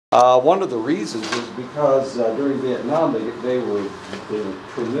One of the reasons is because during Vietnam they were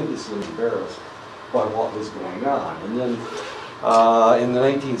tremendously embarrassed by what was going on. And then in the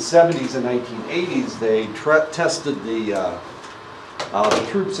 1970s and 1980s they tested the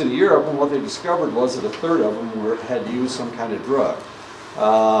troops in Europe, and what they discovered was that a third of them had used some kind of drug.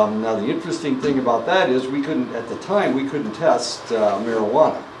 Now the interesting thing about that is at the time we couldn't test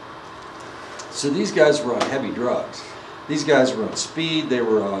marijuana. So these guys were on heavy drugs. These guys were on speed, they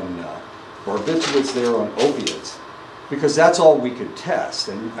were on barbiturates, they were on opiates, because that's all we could test,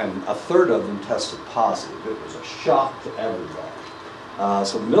 and a third of them tested positive. It was a shock to everybody.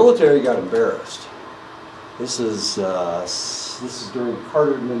 So the military got embarrassed. This is during the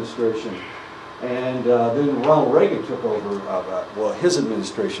Carter administration, and then Ronald Reagan took over, well, his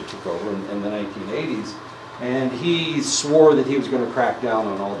administration took over in the 1980s, and he swore that he was going to crack down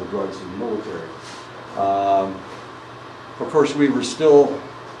on all the drugs in the military. Of course, we were still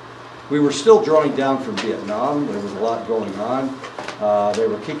drawing down from Vietnam. There was a lot going on. They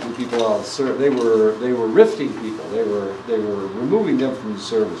were kicking people out of the service. They were rifting people. They were removing them from the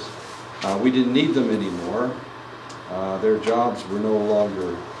service. We didn't need them anymore. Their jobs were no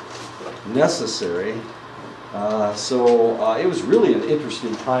longer necessary. So it was really an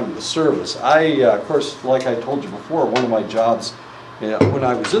interesting time in the service. Of course, like I told you before, one of my jobs when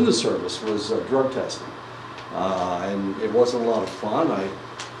I was in the service was drug testing. And it wasn't a lot of fun. I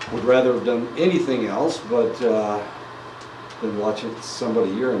would rather have done anything else but than watching somebody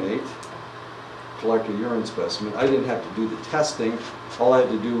urinate, collect a urine specimen. I didn't have to do the testing. All I had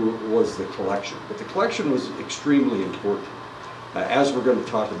to do was the collection. But the collection was extremely important, as we're going to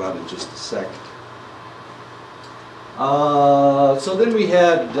talk about in just a second. So then we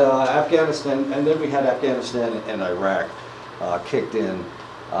had Afghanistan, and then we had Afghanistan and Iraq kicked in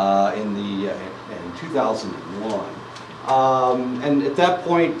 2001. And at that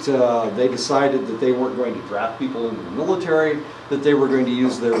point, they decided that they weren't going to draft people into the military, that they were going to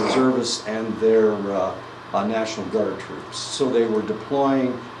use their reservists and their National Guard troops. So they were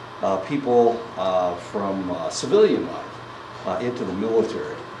deploying people from civilian life into the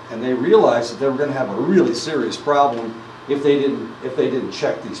military. And they realized that they were going to have a really serious problem if they didn't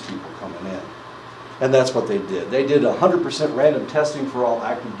check these people coming in. And that's what they did. They did 100% random testing for all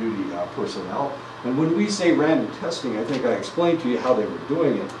active duty personnel. And when we say random testing, I think I explained to you how they were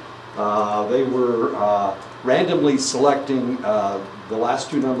doing it. They were randomly selecting the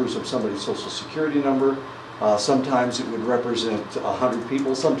last two numbers of somebody's social security number. Sometimes it would represent 100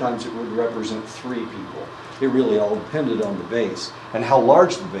 people, sometimes it would represent 3 people. It really all depended on the base and how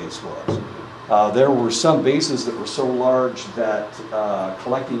large the base was. There were some bases that were so large that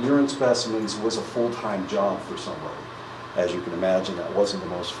collecting urine specimens was a full-time job for somebody. As you can imagine, that wasn't the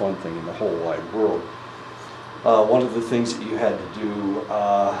most fun thing in the whole wide world. One of the things that you had to do,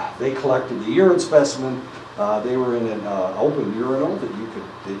 they collected the urine specimen. They were in an open urinal that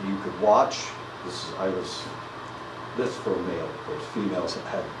you could watch. This for a male, of course. Females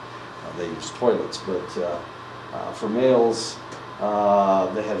they used toilets, but for males,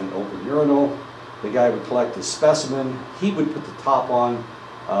 they had an open urinal. The guy would collect his specimen. He would put the top on.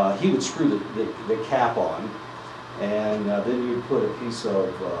 He would screw the cap on, and then you'd put a piece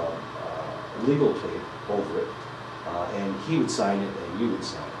of legal tape over it, and he would sign it, and you would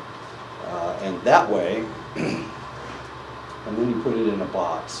sign it, and that way. And then you put it in a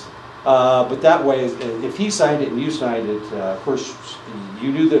box. But that way, if he signed it and you signed it, of course,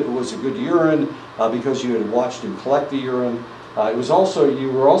 you knew that it was a good urine because you had watched him collect the urine.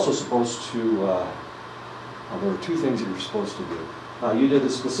 You were also supposed to, there were 2 things you were supposed to do. You did a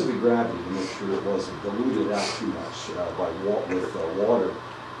specific gravity to make sure it wasn't diluted out too much with water.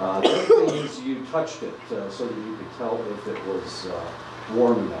 The other thing is you touched it so that you could tell if it was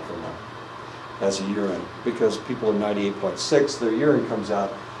warm enough or not as a urine, because people are 98.6, their urine comes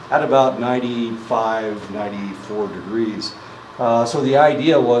out at about 95, 94 degrees. So the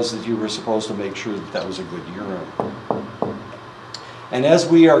idea was that you were supposed to make sure that that was a good urine. And as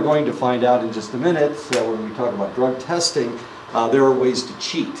we are going to find out in just a minute, when we talk about drug testing, there are ways to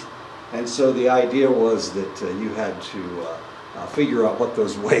cheat. And so the idea was that you had to figure out what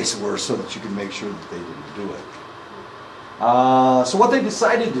those ways were so that you could make sure that they didn't do it. So what they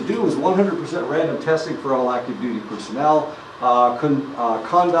decided to do was 100% random testing for all active duty personnel.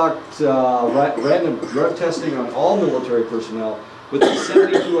 Conduct random drug testing on all military personnel within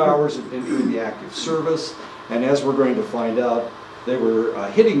 72 hours of entering the active service. And as we're going to find out, they were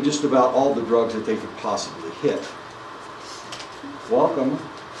hitting just about all the drugs that they could possibly hit. Welcome.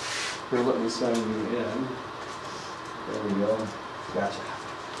 Here, let me sign you in. There we go. Gotcha.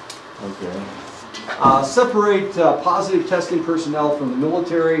 Okay. Separate positive testing personnel from the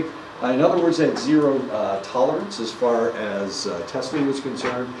military. In other words, they had zero tolerance as far as testing was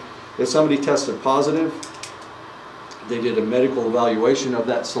concerned. If somebody tested positive, they did a medical evaluation of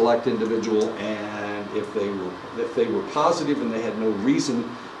that select individual, and if they were positive and they had no reason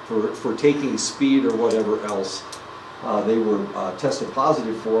for taking speed or whatever else they were tested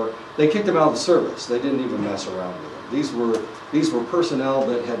positive for, they kicked them out of the service. They didn't even mess around with them. These were personnel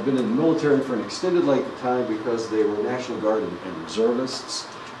that had been in the military for an extended length of time because they were National Guard and reservists,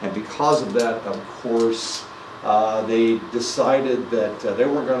 and because of that, of course, they decided that they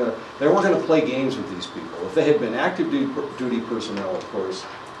weren't going to play games with these people. If they had been active duty personnel, of course,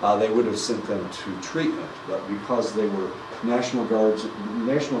 they would have sent them to treatment. But because they were National Guard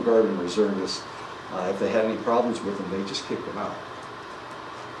and reservists, if they had any problems with them, they just kicked them out.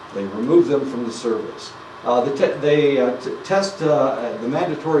 They removed them from the service. The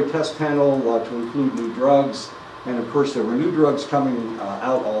mandatory test panel to include new drugs, and of course there were new drugs coming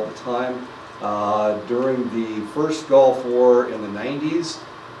out all the time. During the first Gulf War in the 90s,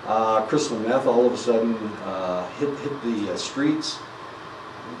 crystal meth all of a sudden hit the streets.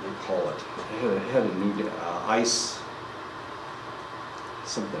 What do they call it? It had a new ice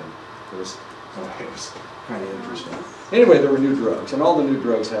something. It was kind of interesting. Anyway, there were new drugs, and all the new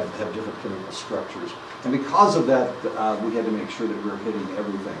drugs have different chemical structures. And because of that, we had to make sure that we were hitting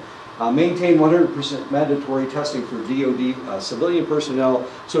everything. Maintain 100% mandatory testing for DoD civilian personnel.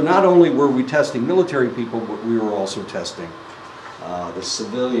 So not only were we testing military people, but we were also testing the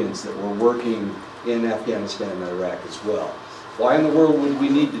civilians that were working in Afghanistan and Iraq as well. Why in the world would we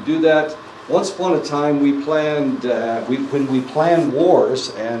need to do that? Once upon a time, we planned, when we planned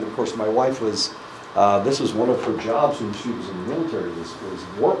wars, and of course my wife was, this was one of her jobs when she was in the military, was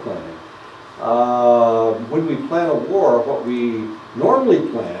war planning. When we plan a war, what we normally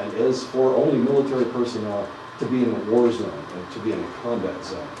plan is for only military personnel to be in a war zone, and to be in a combat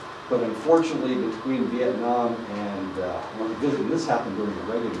zone. But unfortunately, between Vietnam and, this happened during the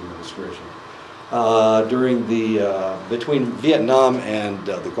Reagan administration, between Vietnam and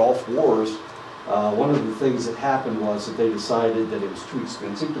the Gulf Wars, one of the things that happened was that they decided that it was too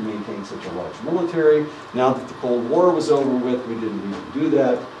expensive to maintain such a large military. Now that the Cold War was over with, we didn't need to do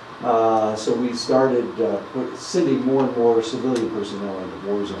that. So we started sending more and more civilian personnel into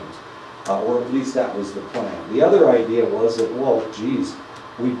war zones, or at least that was the plan. The other idea was that, well, geez,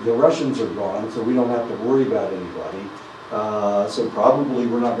 the Russians are gone, so we don't have to worry about anybody. So probably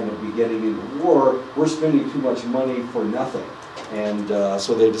we're not going to be getting into war. We're spending too much money for nothing. And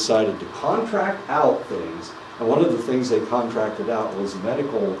so they decided to contract out things. And one of the things they contracted out was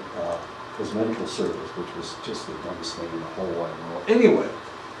medical service, which was just the dumbest thing in the whole wide world. Anyway,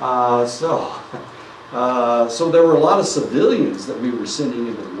 so there were a lot of civilians that we were sending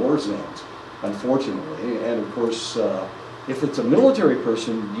into the war zones, unfortunately. And of course, if it's a military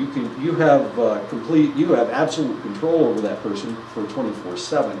person, you have absolute control over that person for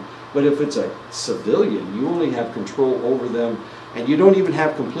 24/7. But if it's a civilian, you only have control over them, and you don't even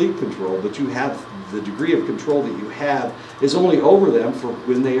have complete control, but you have the degree of control that you have is only over them for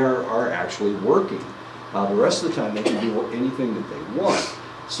when they are actually working. The rest of the time, they can do anything that they want.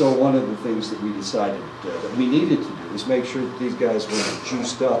 So one of the things that we decided that we needed to do is make sure that these guys were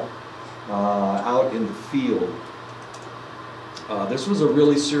juiced up out in the field. This was a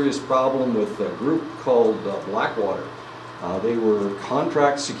really serious problem with a group called Blackwater. They were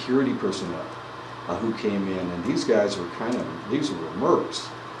contract security personnel who came in, and these guys were these were mercs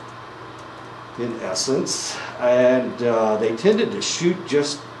in essence, and they tended to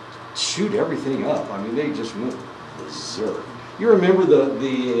shoot everything up. I mean, they just went berserk. You remember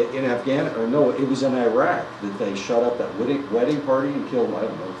in it was in Iraq that they shot up that wedding party and killed, I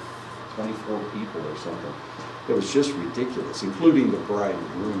don't know, 24 people or something. It was just ridiculous, including the bride and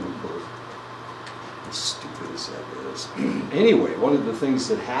groom, of course. As stupid as that is. Anyway, one of the things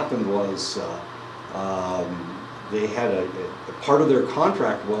that happened was they had a part of their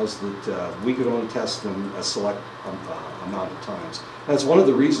contract was that we could only test them a select amount of times. That's one of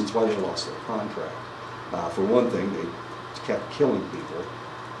the reasons why they lost their contract. For one thing, they kept killing people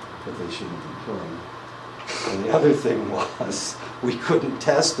that they shouldn't be killing. And the other thing was we couldn't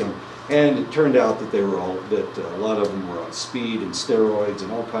test them. And it turned out that a lot of them were on speed and steroids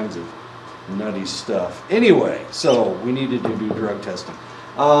and all kinds of nutty stuff. Anyway, so we needed to do drug testing.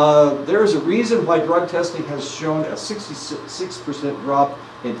 There's a reason why drug testing has shown a 66% drop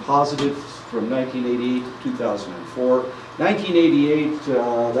in positives from 1988 to 2004.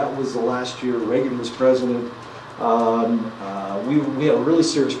 1988, that was the last year Reagan was president. We had a really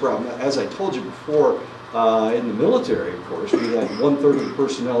serious problem. As I told you before, in the military, of course, we had 1/3 of the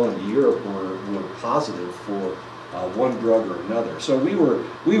personnel in Europe were positive for one drug or another. So we were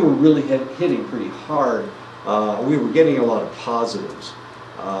really hitting pretty hard. We were getting a lot of positives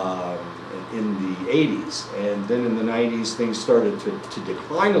in the 80s, and then in the 90s things started to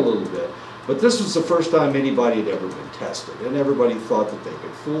decline a little bit. But this was the first time anybody had ever been tested, and everybody thought that they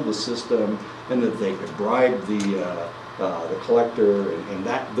could fool the system and that they could bribe the collector and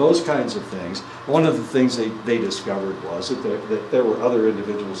those kinds of things. One of the things they discovered was that there were other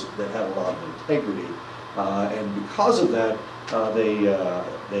individuals that had a lot of integrity, and because of that,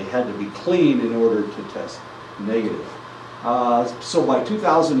 they had to be clean in order to test negative. So by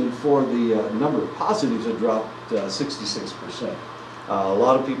 2004, the number of positives had dropped 66%. A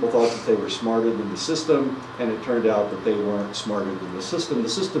lot of people thought that they were smarter than the system, and it turned out that they weren't smarter than the system. The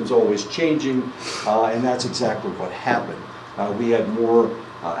system's always changing, and that's exactly what happened. We had more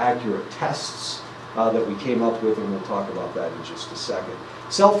accurate tests that we came up with, and we'll talk about that in just a second.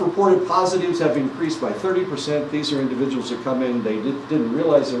 Self-reported positives have increased by 30%. These are individuals that come in, they didn't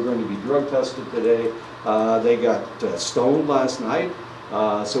realize they were going to be drug tested today. They got stoned last night.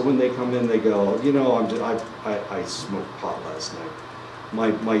 So when they come in, they go, you know, I smoked pot last night.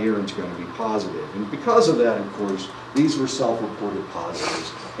 My urine's going to be positive. And because of that, of course, these were self-reported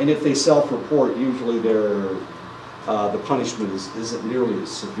positives. And if they self-report, usually the punishment isn't nearly as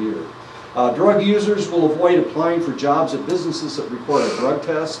severe. Drug users will avoid applying for jobs at businesses that require a drug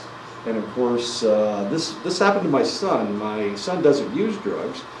test. And of course, this happened to my son. My son doesn't use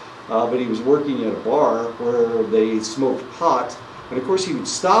drugs, but he was working at a bar where they smoked pot. And of course, he would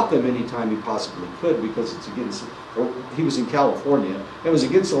stop them anytime he possibly could because it's against, he was in California, it was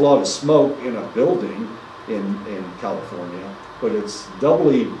against the law to smoke in a building in California, but it's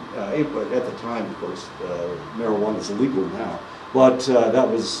doubly, at the time, of course, marijuana is illegal now, but that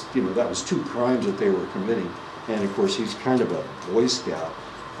was 2 crimes that they were committing. And of course, he's kind of a Boy Scout.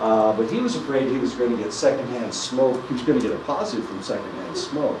 But he was afraid he was going to get secondhand smoke, he was going to get a positive from secondhand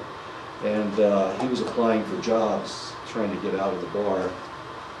smoke. And he was applying for jobs, trying to get out of the bar.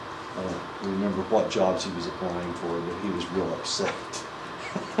 I don't remember what jobs he was applying for, but he was real upset.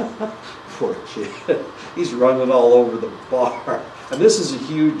 Poor kid. He's running all over the bar. And this is a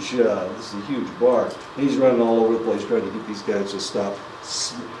huge bar. And he's running all over the place trying to get these guys to stop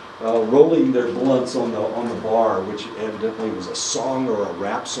rolling their blunts on the bar, which evidently was a song or a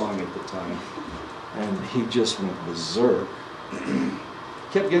rap song at the time. And he just went berserk.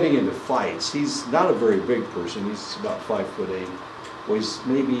 Kept getting into fights. He's not a very big person. He's about 5'8", weighs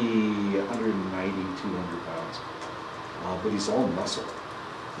maybe 190, 200 pounds. But he's all muscle,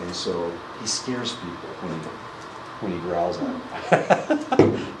 and so he scares people when he growls at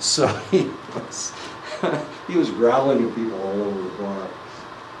them. So he was growling at people all over the bar.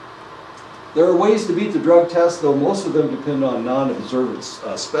 There are ways to beat the drug test, though most of them depend on non-observant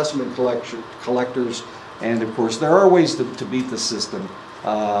specimen collectors. And of course, there are ways to beat the system.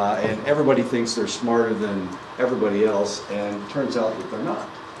 And everybody thinks they're smarter than everybody else, and it turns out that they're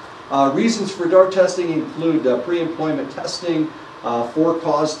not. Reasons for drug testing include pre-employment testing,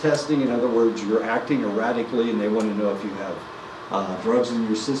 for-cause testing. In other words, you're acting erratically and they want to know if you have drugs in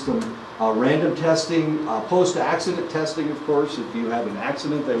your system. Random testing, post-accident testing, of course. If you have an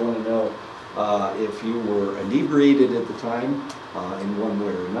accident, they want to know if you were inebriated at the time in one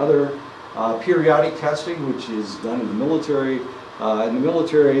way or another. Periodic testing, which is done in the military. In the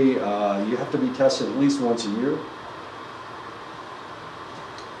military, you have to be tested at least once a year.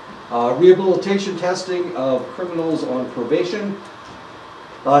 Rehabilitation testing of criminals on probation.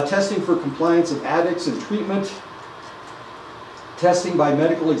 Testing for compliance of addicts and treatment. Testing by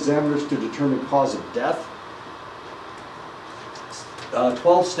medical examiners to determine cause of death.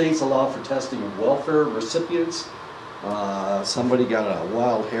 12 states allow for testing of welfare recipients. Somebody got a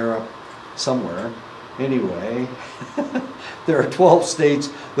wild hair up somewhere. Anyway, there are 12 states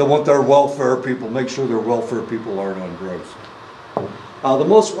that want their welfare people, make sure their welfare people aren't on drugs. The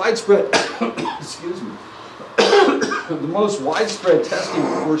most widespread, excuse me, the most widespread testing,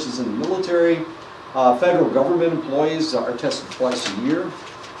 of course, is in the military. Federal government employees are tested twice a year,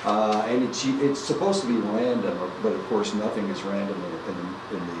 and it's supposed to be random, but of course, nothing is random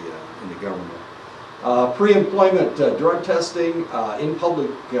in the government. Pre-employment drug testing in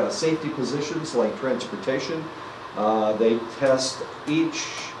public safety positions like transportation. They test each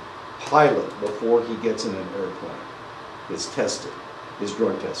pilot before he gets in an airplane. It's tested, is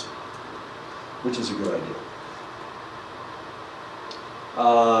drug tested, which is a good idea.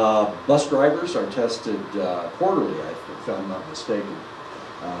 Bus drivers are tested quarterly, if I'm not mistaken.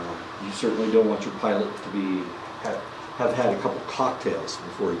 You certainly don't want your pilot to have had a couple cocktails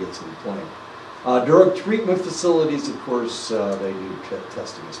before he gets in the plane. Drug treatment facilities, of course, they do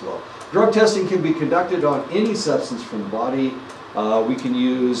testing as well. Drug testing can be conducted on any substance from the body.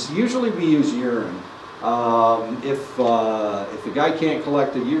 Usually we use urine. If the guy can't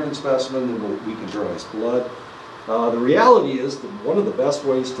collect a urine specimen, then we can draw his blood. The reality is that one of the best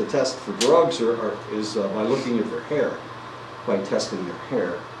ways to test for drugs is by looking at their hair, by testing their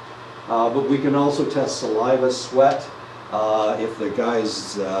hair. But we can also test saliva, sweat. If the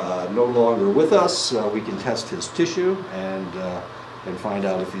guy's no longer with us, we can test his tissue and find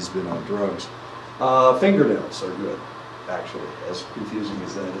out if he's been on drugs. Fingernails are good, actually, as confusing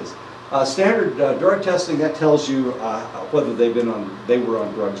as that is. Standard drug testing, that tells you whether they were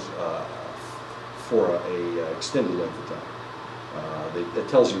on drugs for a extended length of time. It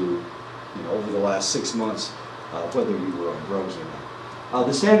tells you, over the last 6 months whether you were on drugs or not.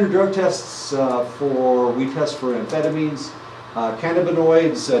 The standard drug tests we test for amphetamines,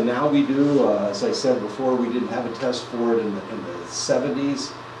 cannabinoids. Now we do, as I said before, we didn't have a test for it in the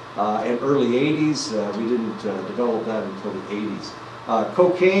 70s and early 80s. We didn't develop that until the 80s.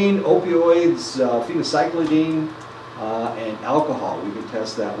 Cocaine, opioids, phencyclidine, and alcohol. We can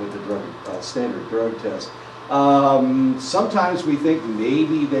test that with the standard drug test. Sometimes we think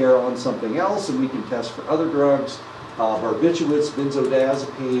maybe they're on something else, and we can test for other drugs. Barbiturates,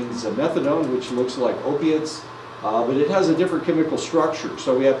 benzodiazepines, methadone, which looks like opiates, but it has a different chemical structure,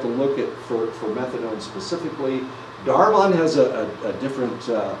 so we have to look for methadone specifically. Darvon has a different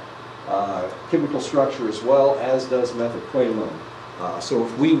chemical structure as well, as does methaqualone. So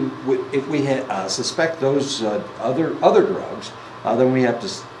if we suspect those other drugs, then we have to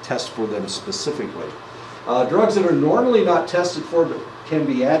test for them specifically. Drugs that are normally not tested for but can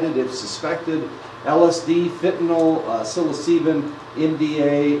be added if suspected: LSD, fentanyl, psilocybin,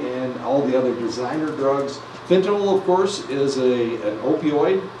 MDA, and all the other designer drugs. Fentanyl, of course, is an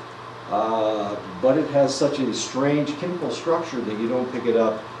opioid, but it has such a strange chemical structure that you don't pick it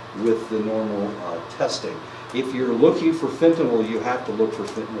up with the normal testing. If you're looking for fentanyl, you have to look for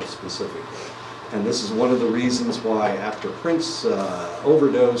fentanyl specifically. And this is one of the reasons why after Prince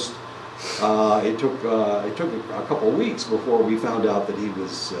overdosed, it took a couple of weeks before we found out that he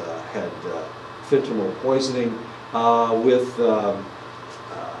had fentanyl poisoning with,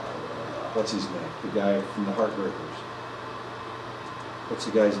 what's his name? The guy from the Heartbreakers. What's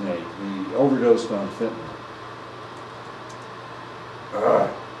the guy's name? He overdosed on fentanyl.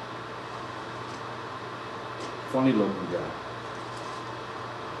 Funny looking guy.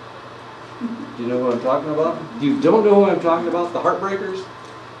 Do you know what I'm talking about? You don't know what I'm talking about? The Heartbreakers?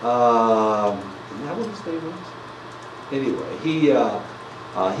 Isn't that what his name was? Anyway,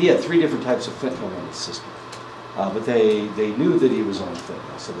 he had 3 different types of fentanyl in his system, but they knew that he was on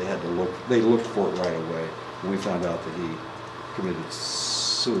fentanyl, so they had to look. They looked for it right away, and we found out that he committed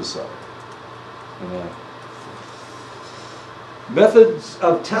suicide. Methods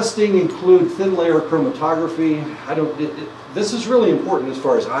of testing include thin layer chromatography. This is really important as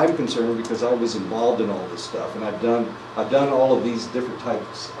far as I'm concerned, because I was involved in all this stuff, and I've done all of these different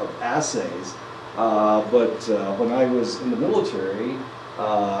types of assays. But when I was in the military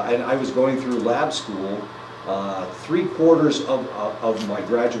and I was going through lab school, 3/4 of my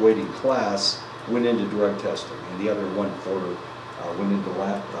graduating class went into drug testing, and the other 1/4 went into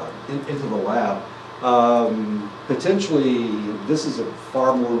the lab. Potentially, this is a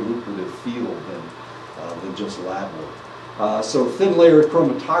far more lucrative field than just lab work. So thin layer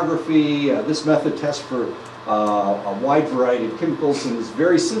chromatography, this method tests for a wide variety of chemicals and is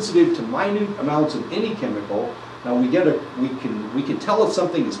very sensitive to minute amounts of any chemical. Now we can tell if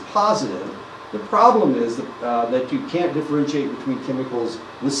something is positive. The problem is that you can't differentiate between chemicals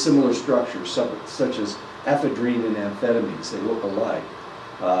with similar structures, such as ephedrine and amphetamines. They look alike.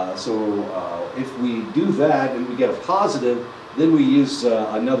 If we do that and we get a positive, then we use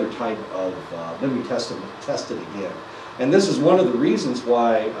another type of, then we test it again. And this is one of the reasons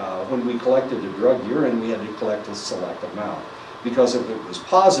why when we collected the drug urine, we had to collect a select amount. Because if it was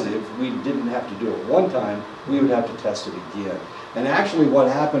positive, we didn't have to do it one time, we would have to test it again. And actually what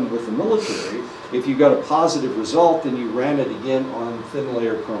happened with the military, if you got a positive result, then you ran it again on thin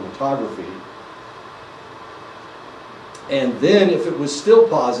layer chromatography. And then if it was still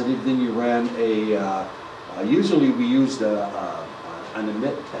positive, then you ran usually we used an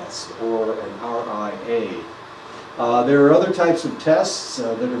emit test or an RIA. There are other types of tests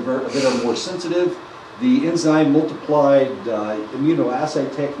that are more sensitive. The enzyme multiplied immunoassay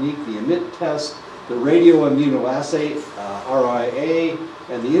technique, the emit test, the radioimmunoassay, RIA,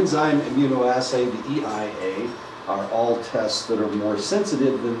 and the enzyme immunoassay, the EIA, are all tests that are more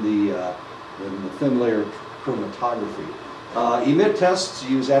sensitive than the thin layer chromatography. Emit tests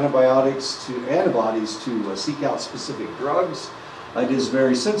use antibodies to seek out specific drugs. It is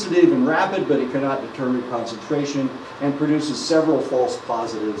very sensitive and rapid, but it cannot determine concentration and produces several false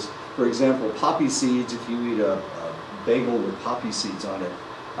positives. For example, poppy seeds, if you eat a bagel with poppy seeds on it,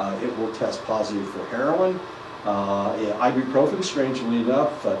 it will test positive for heroin. Ibuprofen, strangely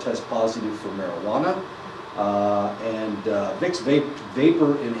enough, tests positive for marijuana. And Vicks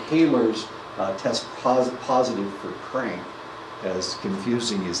vapor inhalers test positive for crank, as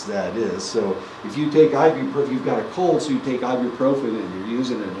confusing as that is. So if you take ibuprofen, you've got a cold, so you take ibuprofen and you're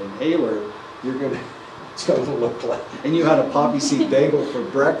using an inhaler, it's going to look like, and you had a poppy seed bagel for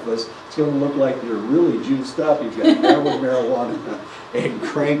breakfast, it's going to look like you're really juiced up. You've got heroin, marijuana, and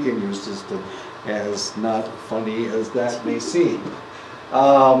crank in your system, as not funny as that may seem.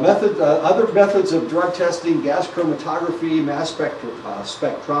 Other methods of drug testing: gas chromatography, mass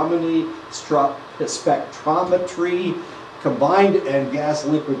spectrometry, combined and gas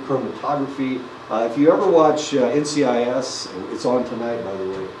liquid chromatography. If you ever watch NCIS, it's on tonight, by the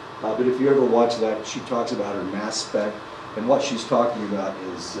way, but if you ever watch that, she talks about her mass spec, and what she's talking about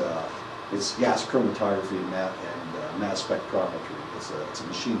is it's gas chromatography and mass spectrometry. It's a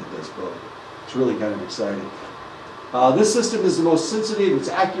machine that does both. It's really kind of exciting. This system is the most sensitive, it's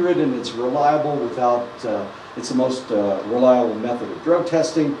accurate, and it's reliable it's the most reliable method of drug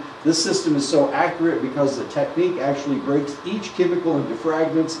testing. This system is so accurate because the technique actually breaks each chemical into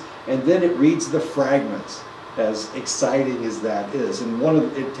fragments, and then it reads the fragments, as exciting as that is. And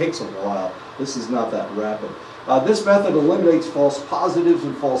it takes a while. This is not that rapid. This method eliminates false positives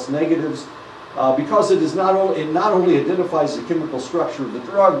and false negatives because it not only identifies the chemical structure of the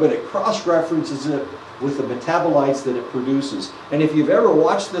drug, but it cross-references it with the metabolites that it produces. And if you've ever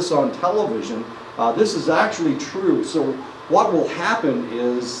watched this on television, this is actually true. So what will happen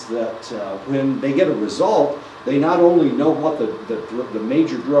is that when they get a result, they not only know what the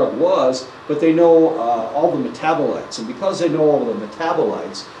major drug was, but they know all the metabolites. And because they know all the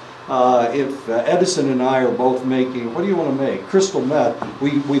metabolites, if Edison and I are both making, what do you want to make? Crystal meth.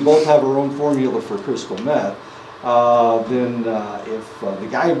 We both have our own formula for crystal meth. Then if the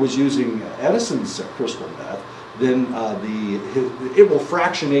guy was using Edison's crystal meth, then it will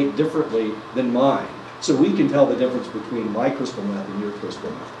fractionate differently than mine. So we can tell the difference between my crystal meth and your crystal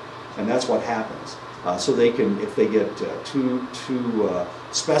meth. And that's what happens. So they can, if they get two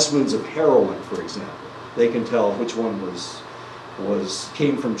specimens of heroin, for example, they can tell which one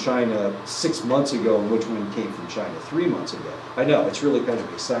came from China 6 months ago and which one came from China 3 months ago. I know, it's really kind of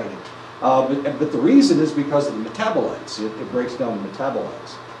exciting. But the reason is because of the metabolites. It breaks down the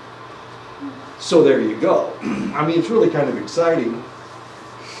metabolites. So there you go. I mean, it's really kind of exciting.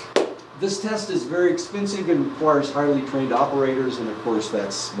 This test is very expensive and requires highly trained operators, and of course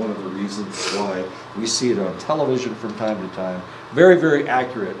that's one of the reasons why we see it on television from time to time. Very, very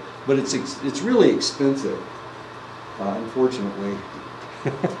accurate, but it's really expensive, unfortunately.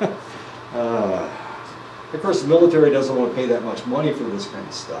 Of course, the military doesn't want to pay that much money for this kind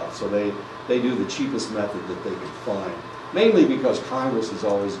of stuff, so they do the cheapest method that they can find, mainly because Congress is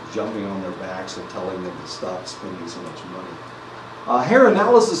always jumping on their backs and telling them to stop spending so much money. Hair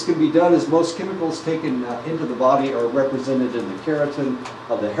analysis can be done as most chemicals taken into the body are represented in the keratin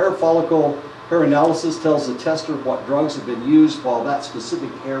of the hair follicle. Hair analysis tells the tester what drugs have been used while that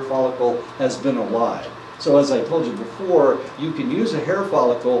specific hair follicle has been alive. So as I told you before, you can use a hair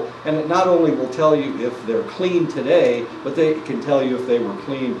follicle and it not only will tell you if they're clean today, but they can tell you if they were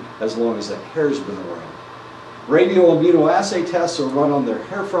clean as long as that hair's been around. Radioimmunoassay tests are run on their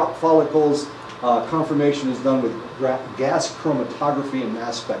hair follicles. Confirmation is done with gas chromatography and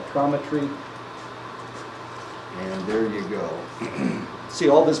mass spectrometry. And there you go. See,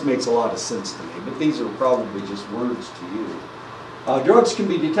 all this makes a lot of sense to me, but these are probably just words to you. Drugs can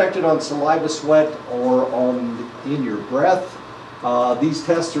be detected on saliva, sweat, or in your breath. These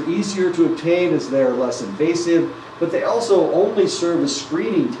tests are easier to obtain as they are less invasive, but they also only serve as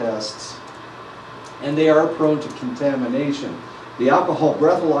screening tests, and they are prone to contamination. The alcohol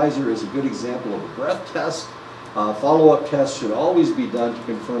breathalyzer is a good example of a breath test. Follow-up tests should always be done to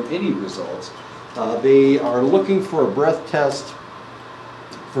confirm any results. They are looking for a breath test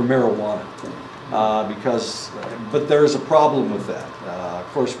for marijuana. But there's a problem with that. Of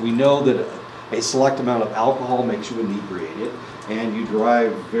course, we know that a select amount of alcohol makes you inebriated, and you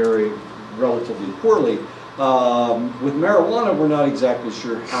drive relatively poorly. With marijuana, we're not exactly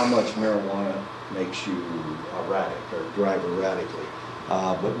sure how much marijuana makes you erratic or drive erratically.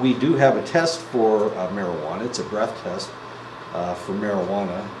 But we do have a test for marijuana. It's a breath test for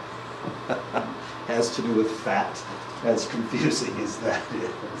marijuana. Has to do with fat. as confusing as that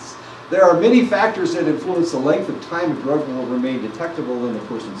is. There are many factors that influence the length of time a drug will remain detectable in a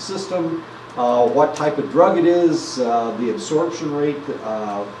person's system. What type of drug it is, the absorption rate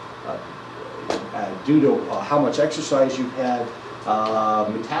due to how much exercise you've had,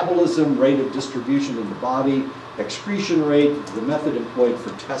 metabolism, rate of distribution in the body, excretion rate, the method employed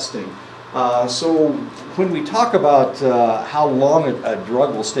for testing. So when we talk about how long a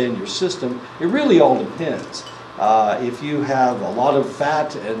drug will stay in your system, it really all depends. If you have a lot of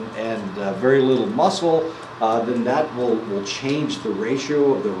fat and very little muscle, then that will change the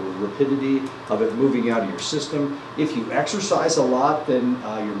ratio of the rapidity of it moving out of your system. If you exercise a lot, then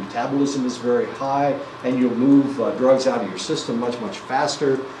your metabolism is very high and you'll move drugs out of your system much, much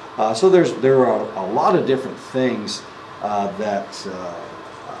faster. So there are a lot of different things that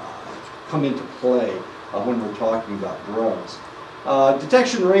come into play when we're talking about drugs.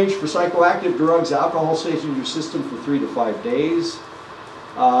 Detection range for psychoactive drugs: alcohol stays in your system for 3 to 5 days.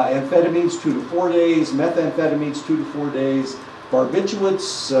 Amphetamines 2 to 4 days. Methamphetamines 2 to 4 days.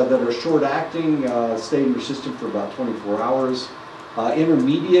 Barbiturates that are short-acting stay in your system for about 24 hours.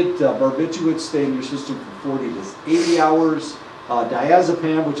 Intermediate barbiturates stay in your system for 40 to 80 hours.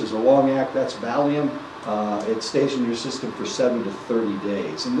 Diazepam, which is a long act, that's Valium. It stays in your system for 7 to 30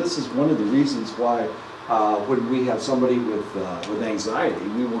 days. And this is one of the reasons why when we have somebody with anxiety,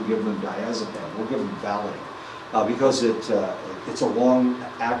 we will give them diazepam, we'll give them Valium, because it's a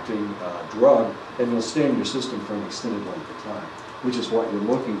long-acting drug and will stay in your system for an extended length of time, which is what you're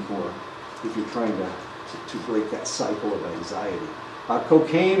looking for if you're trying to break that cycle of anxiety.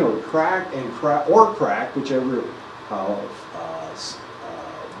 Cocaine or crack, whichever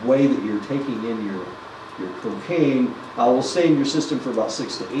way that you're taking in your cocaine, will stay in your system for about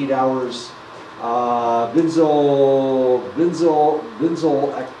 6 to 8 hours.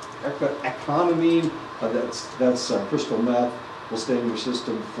 Benzoylecgonamine, that's crystal meth, will stay in your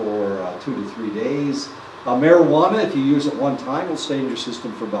system for 2 to 3 days. Marijuana, if you use it one time, will stay in your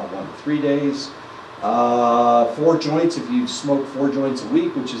system for about 1 to 3 days. 4 joints, if you smoke 4 joints a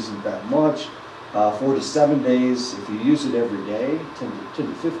week, which isn't that much, 4 to 7 days. If you use it every day, 10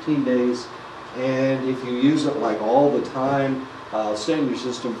 to 15 days. And if you use it like all the time, stay in your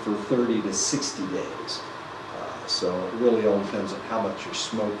system for 30 to 60 days. So it really all depends on how much you're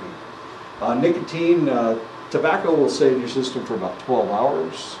smoking. Nicotine, tobacco will stay in your system for about 12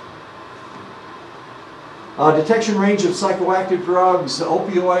 hours. Detection range of psychoactive drugs: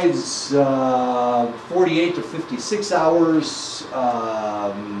 opioids, 48 to 56 hours.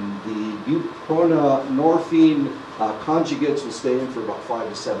 The buprenorphine conjugates will stay in for about 5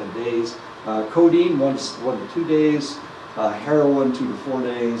 to 7 days. Codeine, 1 to 2 days. Heroin, 2 to 4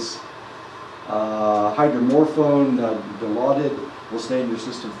 days. Hydromorphone, Dilaudid, will stay in your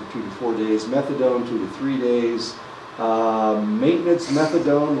system for 2 to 4 days. Methadone, 2 to 3 days. Maintenance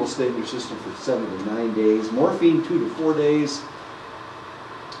methadone will stay in your system for 7 to 9 days. Morphine, 2 to 4 days.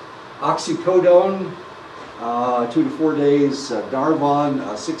 Oxycodone, 2 to 4 days.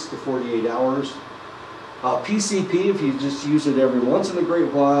 Darvon, 6 to 48 hours. PCP, if you just use it every once in a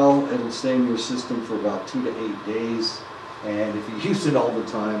great while, it'll stay in your system for about 2 to 8 days. And if you use it all the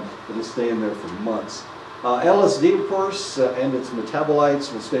time, it'll stay in there for months. LSD, of course, and its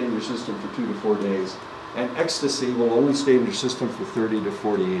metabolites will stay in your system for 2 to 4 days. And ecstasy will only stay in your system for 30 to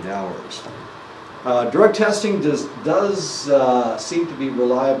 48 hours. Drug testing does seem to be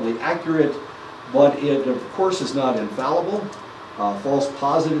reliably accurate, but it, of course, is not infallible. False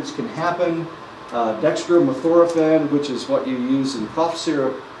positives can happen. Dextromethorphan, which is what you use in cough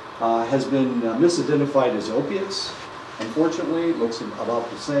syrup, has been misidentified as opiates. Unfortunately, it looks about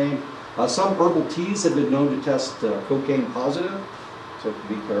the same. Some herbal teas have been known to test cocaine positive, so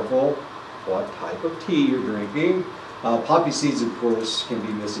be careful what type of tea you're drinking. Poppy seeds, of course, can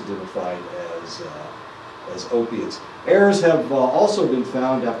be misidentified as opiates. Errors have also been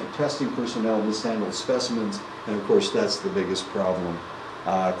found after testing personnel mishandled specimens, and of course that's the biggest problem.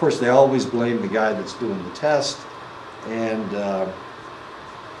 Of course, they always blame the guy that's doing the test, and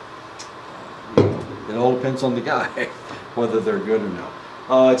it all depends on the guy, whether they're good or not.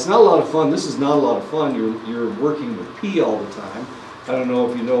 It's not a lot of fun. This is not a lot of fun. You're working with pee all the time. I don't know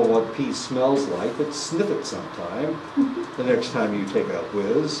if you know what pee smells like, but sniff it sometime the next time you take a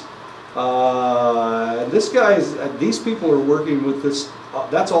whiz. These people are working with this,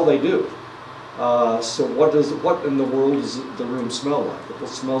 that's all they do. So what in the world does the room smell like? It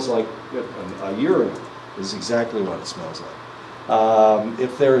smells like a urine is exactly what it smells like.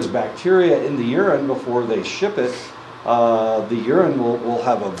 If there is bacteria in the urine before they ship it, the urine will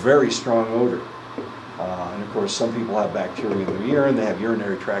have a very strong odor. And of course, some people have bacteria in their urine, they have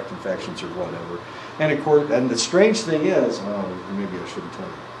urinary tract infections or whatever. And of course, and the strange thing is, oh, maybe I shouldn't tell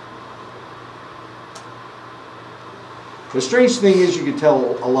you. The strange thing is you can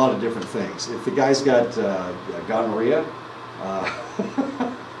tell a lot of different things. If the guy's got gonorrhea,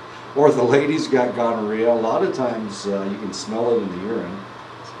 or if the lady's got gonorrhea, a lot of times you can smell it in the urine.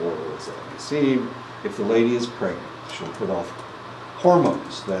 As horrible as that may seem, if the lady is pregnant, she'll put off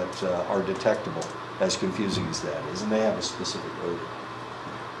hormones that are detectable, as confusing as that is, and they have a specific odor.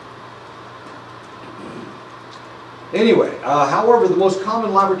 Anyway, however, the most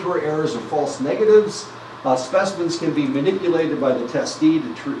common laboratory errors are false negatives. Specimens can be manipulated by the testee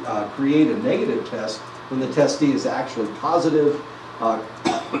to create a negative test when the testee is actually positive.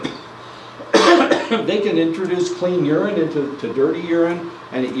 They can introduce clean urine into dirty urine,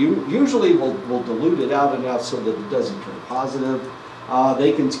 and it usually will dilute it out enough so that it doesn't turn positive.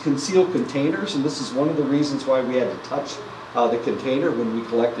 They can conceal containers, and this is one of the reasons why we had to touch the container when we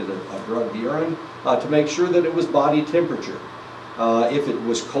collected a drugged urine to make sure that it was body temperature. If it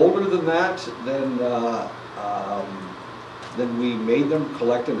was colder than that, then we made them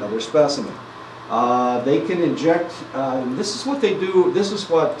collect another specimen. They can inject, this is what they do, this is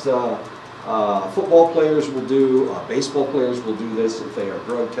what football players will do, baseball players will do this if they are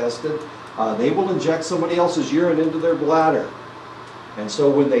drug tested. They will inject somebody else's urine into their bladder. And so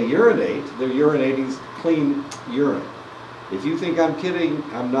when they urinate, they're urinating clean urine. If you think I'm kidding,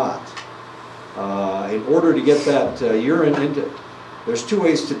 I'm not. In order to get that urine into, there's two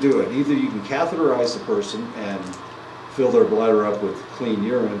ways to do it. Either you can catheterize the person and fill their bladder up with clean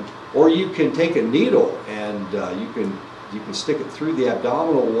urine, or you can take a needle and you can stick it through the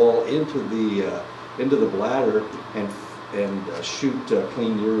abdominal wall into the bladder and shoot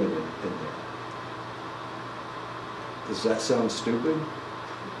clean urine in there. Does that sound stupid?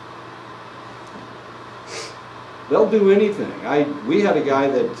 They'll do anything. We had a guy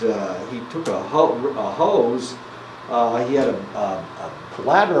that he took a hose. He had a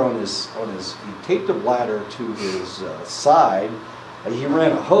bladder on his. He taped a bladder to his side. He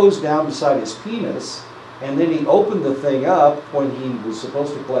ran a hose down beside his penis, and then he opened the thing up when he was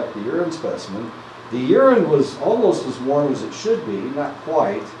supposed to collect the urine specimen. The urine was almost as warm as it should be, not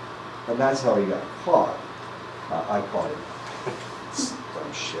quite, and that's how he got caught. I caught him.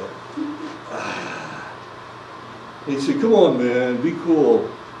 Dumb shit. He said, "Come on, man, be cool."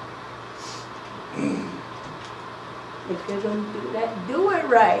 If you're going to do that, do it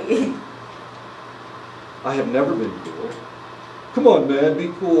right. I have never been cool. Come on, man,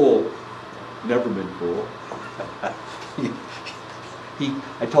 be cool. Never been cool.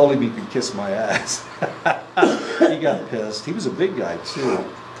 I told him he could kiss my ass. He got pissed. He was a big guy too.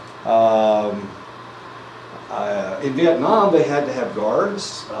 In Vietnam, they had to have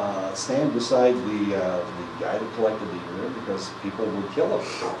guards stand beside the guy that collected the urine because people would kill him.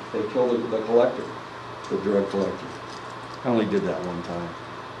 They killed the collector, the drug collector. I only did that one time,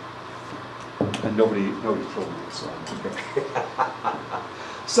 and nobody killed me. So okay.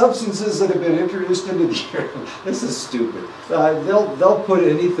 Substances that have been introduced into the urine. This is stupid. They'll put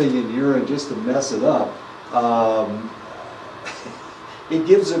anything in urine just to mess it up. It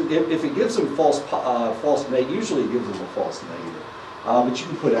gives them, if it gives them false negative, usually it gives them a false negative. But you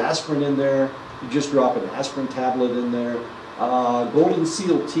can put aspirin in there. You just drop an aspirin tablet in there. Golden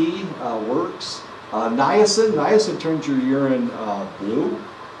Seal tea works. Niacin turns your urine blue,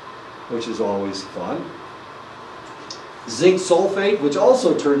 which is always fun. Zinc sulfate, which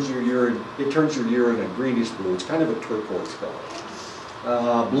also turns your urine, turns your urine a greenish blue. It's kind of a turquoise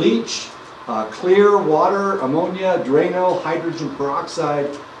color. Bleach. Clear water, ammonia, Drano, hydrogen peroxide,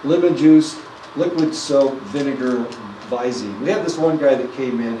 lemon juice, liquid soap, vinegar, Visine. We had this one guy that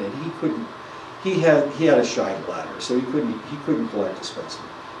came in and he had a shy bladder, so he couldn't collect a specimen.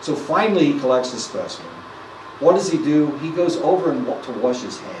 So finally he collects a specimen. What does he do? He goes over and to wash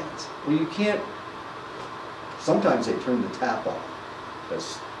his hands. Well, you can't. Sometimes they turn the tap off.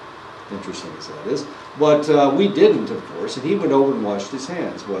 As interesting as that is, but we didn't, of course, and he went over and washed his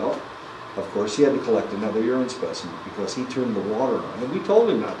hands. Well, of course, he had to collect another urine specimen because he turned the water on. And we told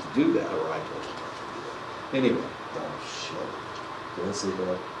him not to do that, or I told him not to do that. Anyway, oh shit. Did I say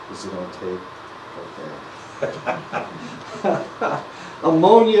that? Is it on tape? Okay.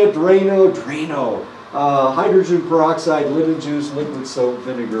 Ammonia, Drano, hydrogen peroxide, lemon juice, liquid soap,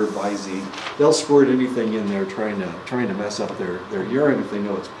 vinegar, Visine. They'll squirt anything in there trying to mess up their urine if they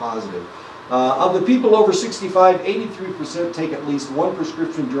know it's positive. Of the people over 65, 83% take at least one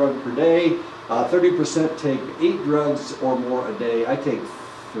prescription drug per day. 30% take 8 drugs or more a day. I take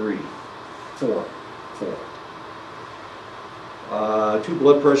 4. 2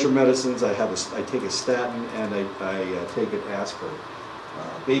 blood pressure medicines. I take a statin and I take an aspirin,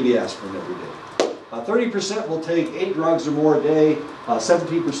 baby aspirin every day. 30% will take 8 drugs or more a day.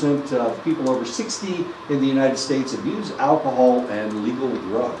 17% of people over 60 in the United States abuse alcohol and legal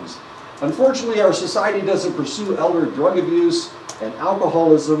drugs. Unfortunately, our society doesn't pursue elder drug abuse and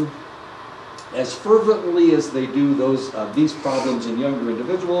alcoholism as fervently as they do these problems in younger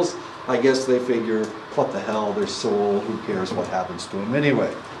individuals. I guess they figure, what the hell, they're so old, who cares what happens to them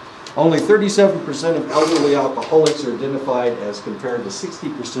anyway. Only 37% of elderly alcoholics are identified as compared to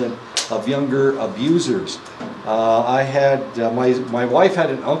 60% of younger abusers. My wife had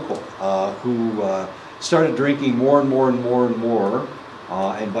an uncle who started drinking more and more and more and more,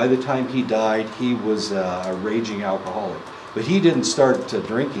 and by the time he died, he was a raging alcoholic. But he didn't start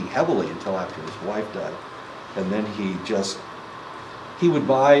drinking heavily until after his wife died. And then he would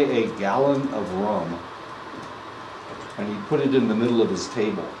buy a gallon of rum, and he'd put it in the middle of his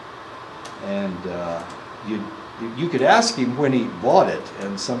table. And you could ask him when he bought it,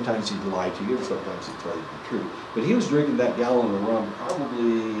 and sometimes he'd lie to you, and sometimes he'd tell you the truth. But he was drinking that gallon of rum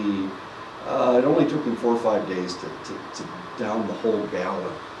probably, it only took him 4 or 5 days to down the whole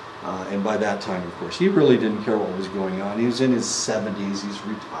gallon. And by that time, of course, he really didn't care what was going on. He was in his 70s, he's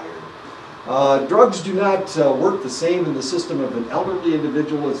retired. Drugs do not work the same in the system of an elderly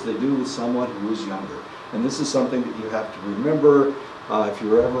individual as they do with someone who is younger. And this is something that you have to remember. If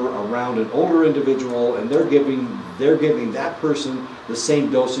you're ever around an older individual and they're giving that person the same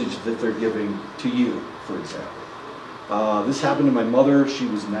dosage that they're giving to you, for example. This happened to my mother. She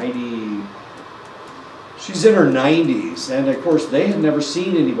was 90, she's in her 90s, and of course they had never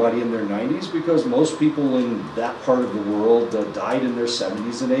seen anybody in their 90s because most people in that part of the world died in their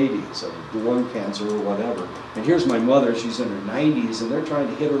 70s and 80s of lung cancer or whatever. And here's my mother, she's in her 90s, and they're trying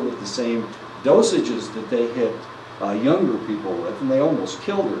to hit her with the same dosages that they hit younger people with, and they almost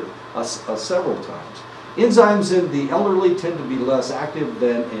killed her several times. Enzymes in the elderly tend to be less active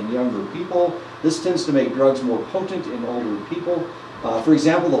than in younger people. This tends to make drugs more potent in older people. For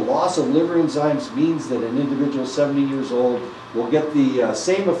example, the loss of liver enzymes means that an individual 70 years old will get the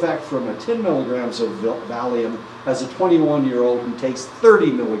same effect from 10 milligrams of Valium as a 21-year-old who takes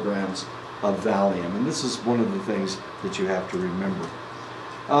 30 milligrams of Valium. And this is one of the things that you have to remember.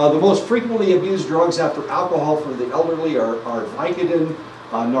 The most frequently abused drugs after alcohol for the elderly are Vicodin,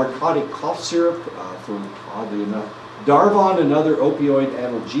 narcotic cough syrup, for oddly enough, Darvon and other opioid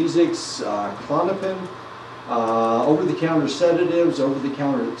analgesics, Klonopin, over-the-counter sedatives,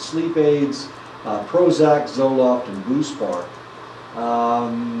 over-the-counter sleep aids, Prozac, Zoloft, and Buspar.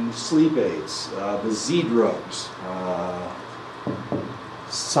 Sleep aids, the Z drugs.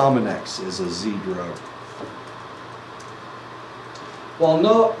 Sominex is a Z drug. While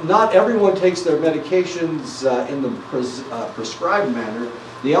not everyone takes their medications in the prescribed manner,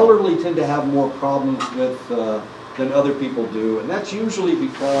 the elderly tend to have more problems with than other people do, and that's usually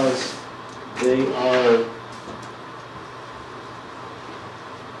because they are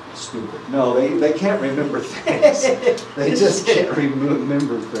stupid. No, they can't remember things. They just can't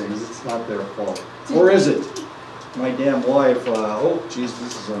remember things. It's not their fault. Or is it? My damn wife, oh geez,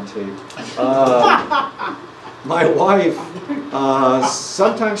 this is on tape. My wife,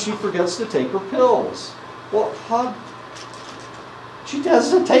 sometimes she forgets to take her pills. Well, she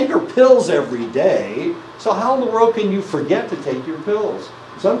doesn't take her pills every day, so how in the world can you forget to take your pills?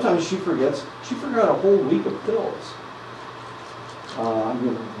 Sometimes she forgets, she forgot a whole week of pills.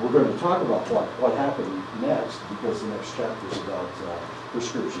 We're going to talk about what happened next, because the next chapter is about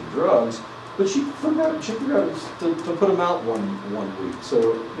prescription drugs. But she forgot to put them out one week.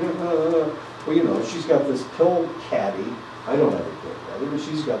 So, well, you know, she's got this pill caddy. I don't have a pill caddy, but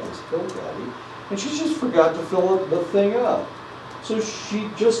she's got this pill caddy, and she just forgot to fill the thing up. So she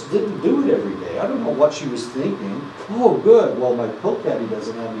just didn't do it every day. I don't know what she was thinking. Oh, good. Well, my pill caddy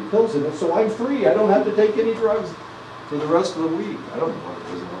doesn't have any pills in it, so I'm free. I don't have to take any drugs for the rest of the week. I don't know what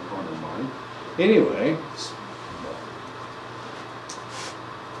it was on her mind. Anyway,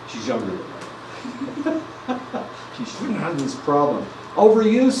 she's younger than me. She shouldn't have this problem.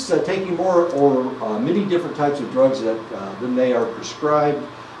 Overuse, taking more or many different types of drugs than they are prescribed.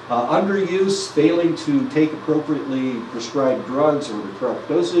 Underuse, failing to take appropriately prescribed drugs or the correct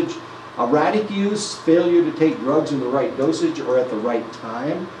dosage. Erratic use, failure to take drugs in the right dosage or at the right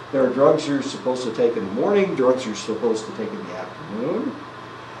time. There are drugs you're supposed to take in the morning, drugs you're supposed to take in the afternoon.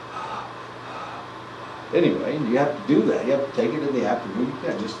 Anyway, you have to do that. You have to take it in the afternoon. You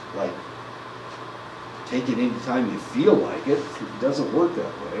can't just like take it anytime you feel like it. It doesn't work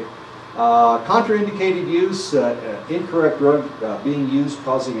that way. Contraindicated use, incorrect drug being used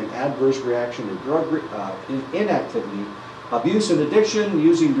causing an adverse reaction or drug inactivity. Abuse and addiction,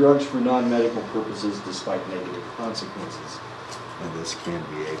 using drugs for non-medical purposes despite negative consequences. And this can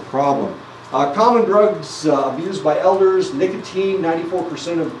be a problem. Common drugs abused by elders, nicotine.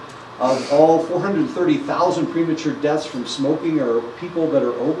 94% of all 430,000 premature deaths from smoking are people that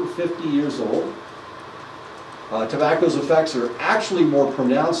are over 50 years old. Tobacco's effects are actually more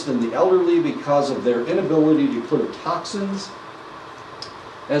pronounced in the elderly because of their inability to clear toxins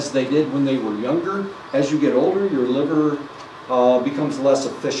as they did when they were younger. As you get older, your liver becomes less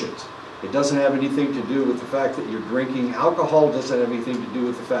efficient. It doesn't have anything to do with the fact that you're drinking alcohol. It doesn't have anything to do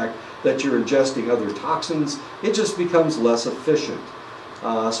with the fact that you're ingesting other toxins. It just becomes less efficient.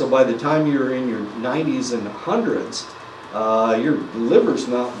 So by the time you're in your 90s and 100s, your liver's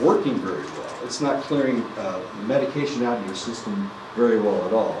not working very well. It's not clearing medication out of your system very well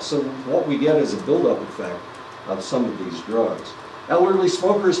at all. So what we get is a buildup effect of some of these drugs. Elderly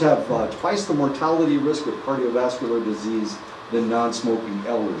smokers have twice the mortality risk of cardiovascular disease than non-smoking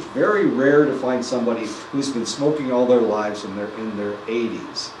elders. Very rare to find somebody who's been smoking all their lives and they're in their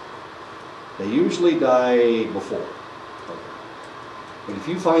 80s. They usually die before. But if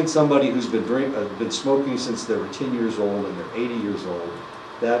you find somebody who's been smoking since they were 10 years old and they're 80 years old,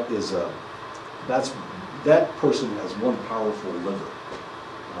 that person has one powerful liver.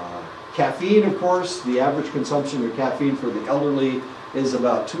 Caffeine, of course, the average consumption of caffeine for the elderly is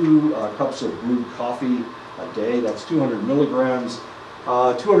about 2 cups of brewed coffee a day. That's 200 milligrams.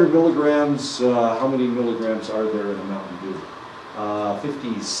 200 milligrams, how many milligrams are there in a Mountain Dew?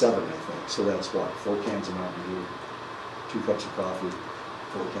 57, I think. So that's what, 4 cans of Mountain Dew, 2 cups of coffee,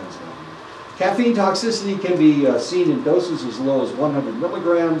 4 cans of Mountain Dew. Caffeine toxicity can be seen in doses as low as 100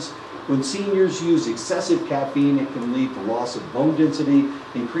 milligrams. When seniors use excessive caffeine, it can lead to loss of bone density,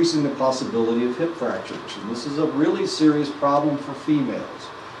 increasing the possibility of hip fractures. And this is a really serious problem for females.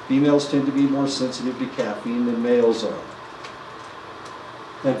 Females tend to be more sensitive to caffeine than males are.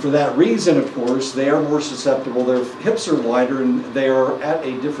 And for that reason, of course, they are more susceptible. Their hips are wider and they are at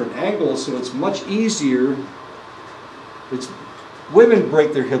a different angle, so it's much easier. Women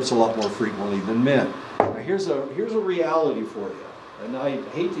break their hips a lot more frequently than men. Now, here's a reality for you. And I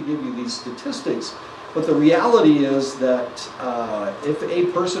hate to give you these statistics, but the reality is that if a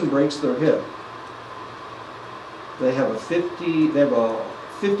person breaks their hip, they have a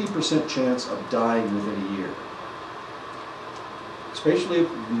 50% chance of dying within a year. Especially if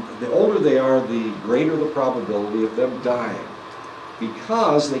the older they are, the greater the probability of them dying,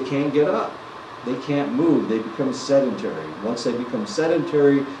 because they can't get up. They can't move. They become sedentary. Once they become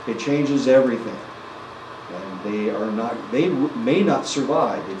sedentary, it changes everything. And they may not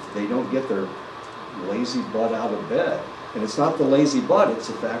survive if they don't get their lazy butt out of bed. And it's not the lazy butt, it's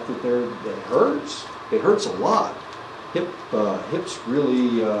the fact that it hurts. It hurts a lot. Hips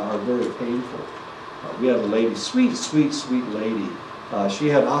really are very painful. We had a lady, sweet lady. She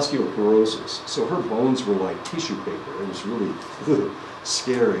had osteoporosis, so her bones were like tissue paper. It was really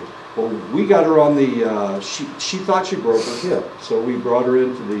scary. Well, we got her on the, she thought she broke her hip, so we brought her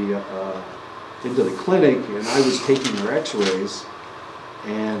into the clinic, and I was taking her x-rays,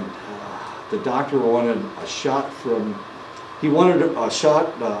 and the doctor wanted a shot he wanted a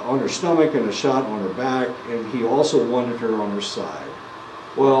shot on her stomach and a shot on her back, and he also wanted her on her side.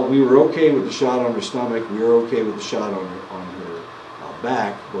 Well, we were okay with the shot on her stomach, we were okay with the shot on her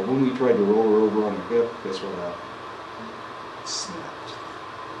back, but when we tried to roll her over on her hip, guess what happened? It snapped.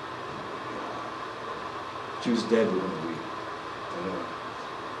 She was dead within a week.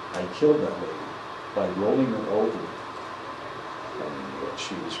 I killed that lady by rolling her over. I don't know what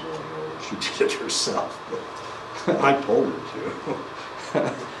she was rolling over. She did it herself. I told her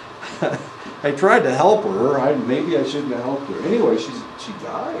to. I tried to help her. Maybe I shouldn't have helped her. Anyway, she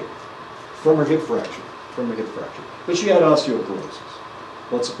died from her hip fracture. But she had osteoporosis.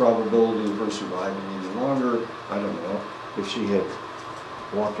 What's the probability of her surviving any longer? I don't know. If she had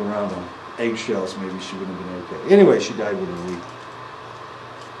walked around on eggshells, maybe she would have been okay. Anyway, she died within a week.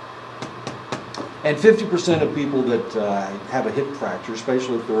 And 50% of people that have a hip fracture,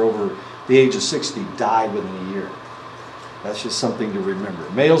 especially if they're over the age of 60, die within a year. That's just something to remember.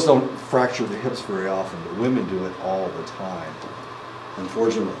 Males don't fracture their hips very often, but women do it all the time,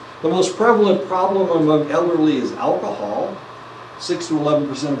 unfortunately. The most prevalent problem among elderly is alcohol. 6 to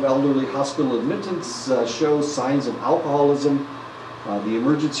 11% of elderly hospital admittance show signs of alcoholism. The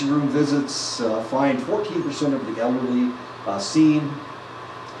emergency room visits find 14% of the elderly seen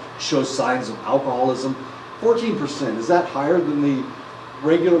show signs of alcoholism. 14%, is that higher than the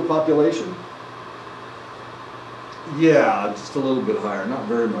regular population? Yeah, just a little bit higher, not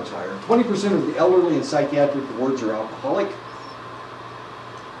very much higher. 20% of the elderly in psychiatric wards are alcoholic.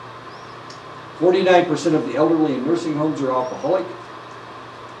 49% of the elderly in nursing homes are alcoholic.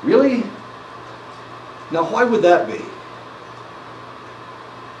 Really? Now, why would that be?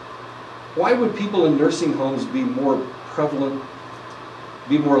 Why would people in nursing homes be more prevalent,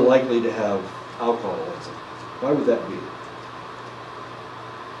 be more likely to have alcoholism? Why would that be?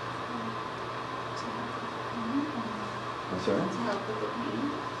 I'm sorry?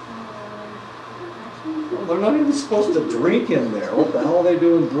 Well, they're not even supposed to drink in there. What the hell are they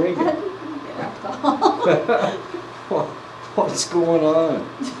doing drinking? What's going on?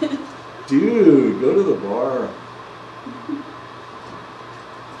 Dude, go to the bar.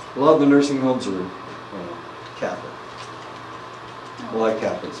 A lot of the nursing homes are Catholic. A lot of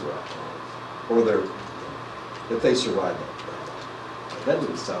Catholics are alcoholics. Or they're, if they survive that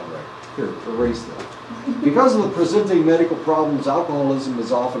doesn't sound right. Here, erase that. Because of the presenting medical problems, alcoholism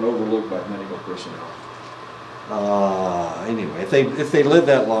is often overlooked by medical personnel. Anyway, if they live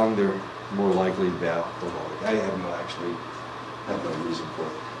that long, they're more likely to be alcoholic. I have no reason for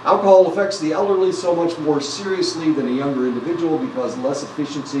it. Alcohol affects the elderly so much more seriously than a younger individual because less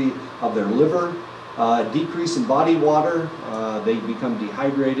efficiency of their liver, decrease in body water, they become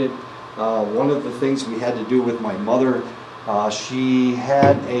dehydrated. One of the things we had to do with my mother, she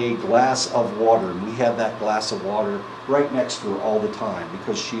had a glass of water, and we had that glass of water right next to her all the time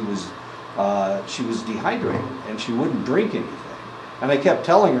because she was dehydrated and she wouldn't drink anything. And I kept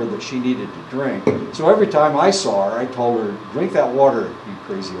telling her that she needed to drink. So every time I saw her, I told her, drink that water, you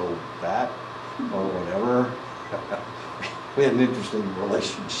crazy old bat, or whatever. We had an interesting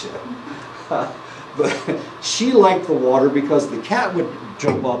relationship. But she liked the water because the cat would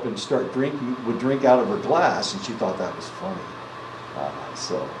jump up and start drinking, would drink out of her glass, and she thought that was funny.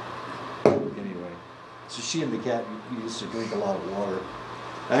 So anyway, so she and the cat used to drink a lot of water.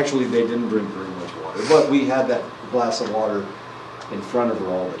 Actually, they didn't drink very much water, but we had that glass of water in front of her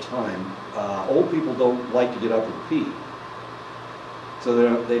all the time. Old people don't like to get up and pee, so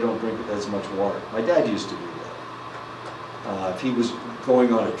they don't drink as much water. My dad used to do that. If he was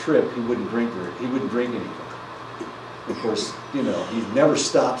going on a trip, he wouldn't drink anything. Of course, you know, he never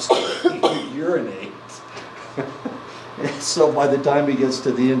stops to urinate. So by the time he gets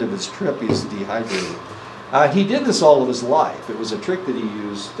to the end of his trip, he's dehydrated. He did this all of his life. It was a trick that he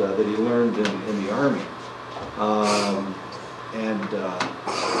used, that he learned in the Army.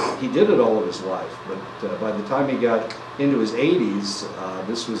 He did it all of his life, but by the time he got into his 80s,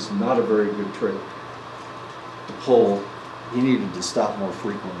 this was not a very good trick to pull. He needed to stop more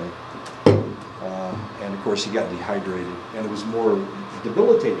frequently. And of course he got dehydrated, and it was more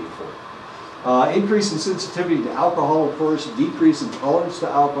debilitating for him. Increase in sensitivity to alcohol, of course, decrease in tolerance to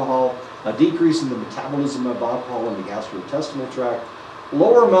alcohol, a decrease in the metabolism of alcohol in the gastrointestinal tract.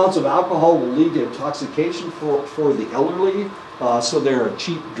 Lower amounts of alcohol will lead to intoxication for the elderly, so they're a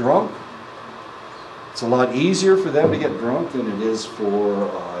cheap drunk. It's a lot easier for them to get drunk than it is for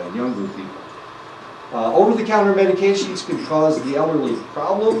younger people. Over-the-counter medications can cause the elderly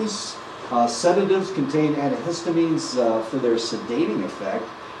problems. Sedatives contain antihistamines for their sedating effect,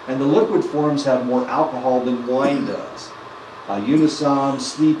 and the liquid forms have more alcohol than wine does. Unisom,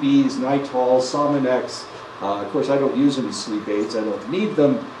 Sleep Ease, Nitol, Sominex. Of course, I don't use any sleep aids. I don't need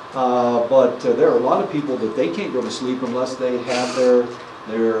them, but there are a lot of people that they can't go to sleep unless they have their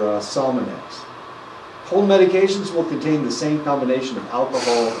Sominex. Cold medications will contain the same combination of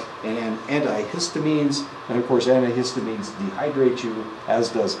alcohol and antihistamines, and of course antihistamines dehydrate you, as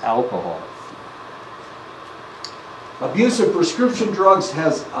does alcohol. Abuse of prescription drugs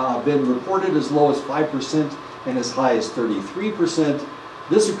has been reported as low as 5% and as high as 33%.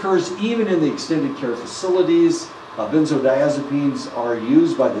 This occurs even in the extended care facilities. Benzodiazepines are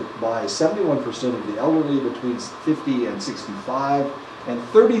used by 71% of the elderly between 50 and 65. And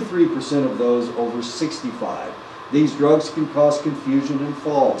 33% of those over 65. These drugs can cause confusion and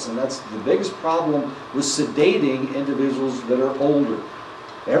falls, and that's the biggest problem with sedating individuals that are older.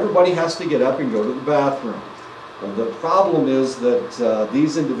 Everybody has to get up and go to the bathroom. Well, the problem is that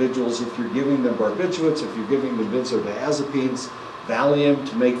these individuals, if you're giving them barbiturates, if you're giving them benzodiazepines, Valium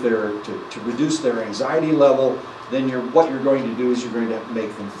to reduce their anxiety level, then what you're going to do is you're going to have to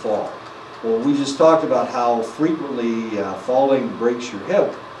make them fall. Well, we just talked about how frequently falling breaks your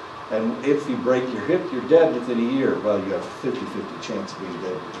hip, and if you break your hip, you're dead within a year. Well, you have a 50-50 chance of being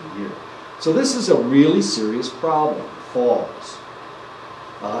dead within a year. So this is a really serious problem, falls.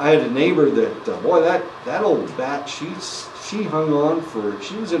 I had a neighbor that, boy, that old bat, she hung on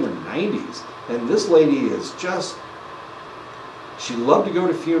she was in her 90s, and this lady is just, she loved to go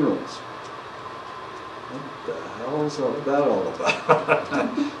to funerals. What the hell is that all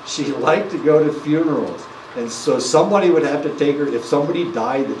about? She liked to go to funerals. And so somebody would have to take her, if somebody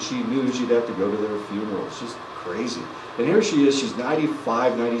died that she knew, she'd have to go to their funeral. It's just crazy. And here she is, she's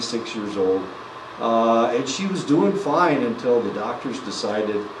 95, 96 years old. And she was doing fine until the doctors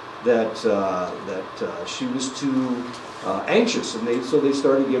decided that she was too anxious, and so they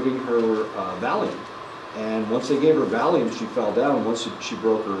started giving her Valium. And once they gave her Valium, she fell down. Once she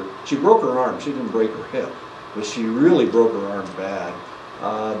broke her arm. She didn't break her hip, but she really broke her arm bad.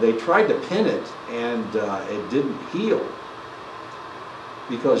 They tried to pin it, and it didn't heal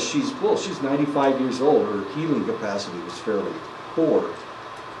because she's 95 years old. Her healing capacity was fairly poor,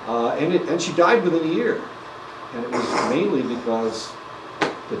 and she died within a year. And it was mainly because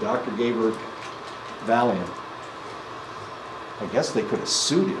the doctor gave her Valium. I guess they could have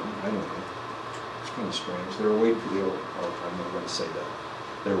sued him. I don't know. It's kind of strange. They were waiting for the I'm not going to say that.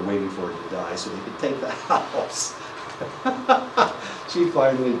 They were waiting for her to die so they could take the house. She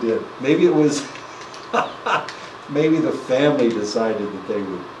finally did. Maybe it was, maybe the family decided that they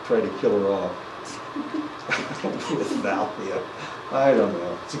would try to kill her off with Valium. I don't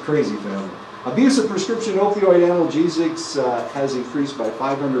know. It's a crazy family. Abuse of prescription opioid analgesics has increased by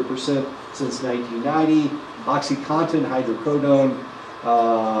 500% since 1990. OxyContin, hydrocodone,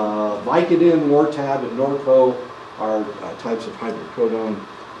 Vicodin, Lortab, and Norco are types of hydrocodone.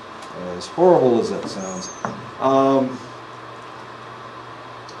 As horrible as that sounds.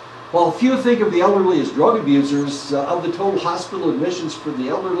 While few think of the elderly as drug abusers, of the total hospital admissions for the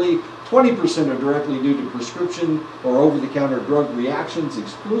elderly, 20% are directly due to prescription or over-the-counter drug reactions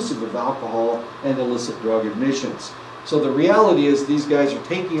exclusive of alcohol and illicit drug admissions. So the reality is these guys are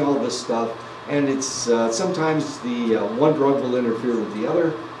taking all this stuff, and it's sometimes the one drug will interfere with the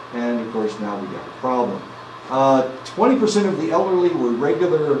other, and of course now we got a problem. 20% of the elderly were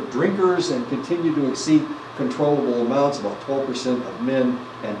regular drinkers and continue to exceed controllable amounts, about 12% of men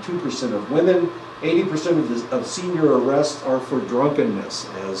and 2% of women. 80% of senior arrests are for drunkenness,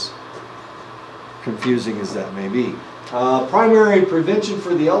 as confusing as that may be. Primary prevention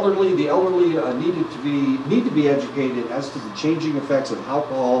for the elderly need to be educated as to the changing effects of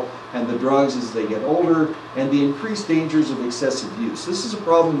alcohol and the drugs as they get older, and the increased dangers of excessive use. This is a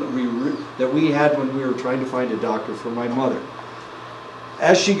problem that we had when we were trying to find a doctor for my mother.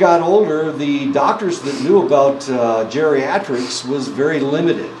 As she got older, the doctors that knew about geriatrics was very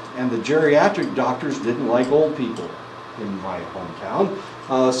limited, and the geriatric doctors didn't like old people in my hometown.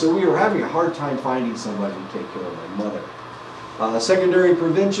 So we were having a hard time finding somebody to take care of my mother. Secondary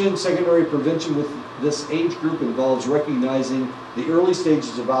prevention with this age group involves recognizing the early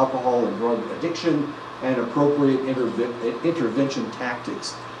stages of alcohol and drug addiction and appropriate intervention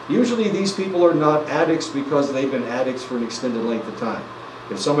tactics. Usually these people are not addicts because they've been addicts for an extended length of time.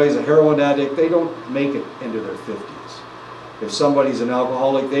 If somebody's a heroin addict, they don't make it into their 50s. If somebody's an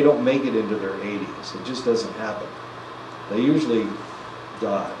alcoholic, they don't make it into their 80s. It just doesn't happen. They usually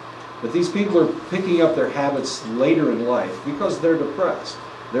die. But these people are picking up their habits later in life because they're depressed.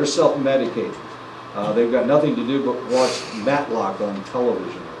 They're self-medicating. They've got nothing to do but watch Matlock on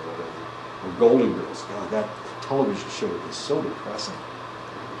television or whatever, or Golden Girls. God, that television show is so depressing.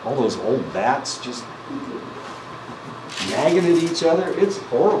 All those old bats just nagging at each other. It's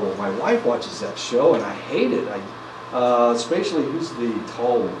horrible. My wife watches that show and I hate it. Especially who's the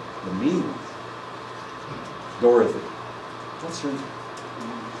mean one? Dorothy. What's her name?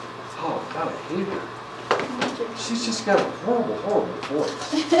 Oh, God, I hate her. She's just got a horrible, horrible voice.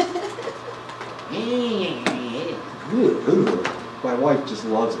 My wife just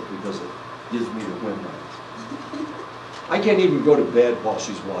loves it because it gives me the whimsies. I can't even go to bed while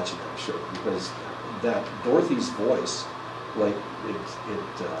she's watching that show because that Dorothy's voice, like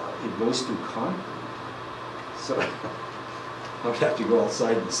it goes through concrete. So I would have to go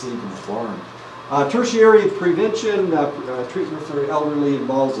outside and sleep in the barn. Tertiary prevention, treatment for the elderly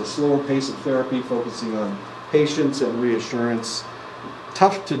involves a slower pace of therapy, focusing on patience and reassurance.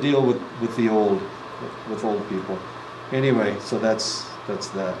 Tough to deal with old people. Anyway, so that's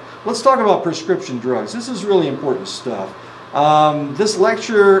that. Let's talk about prescription drugs. This is really important stuff. This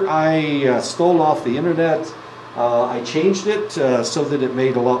lecture I stole off the internet. I changed it so that it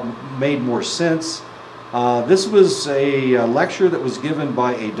made more sense. This was a lecture that was given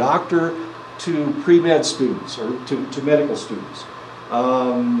by a doctor to pre-med students or to medical students.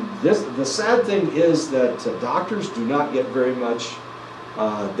 The sad thing is that doctors do not get very much.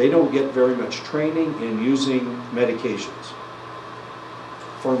 They don't get very much training in using medications,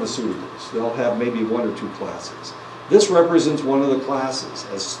 pharmaceuticals. They'll have maybe 1 or 2 classes. This represents one of the classes,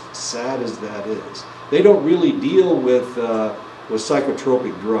 as sad as that is. They don't really deal with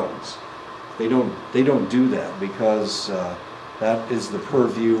psychotropic drugs. They don't do that because that is the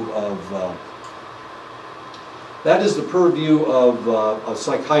purview of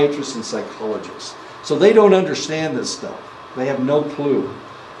psychiatrists and psychologists. So they don't understand this stuff. They have no clue.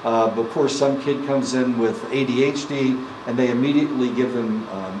 But of course, some kid comes in with ADHD and they immediately give them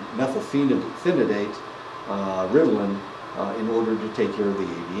methylphenidate, Ritalin, in order to take care of the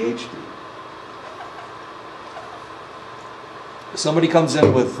ADHD. If somebody comes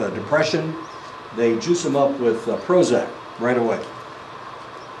in with depression, they juice them up with Prozac right away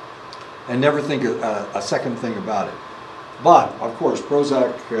and never think a second thing about it. But, of course,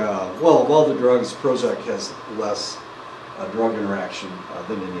 Prozac, well, of all the drugs, Prozac has less drug interaction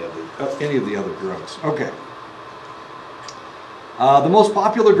than any of the other drugs. Okay. The most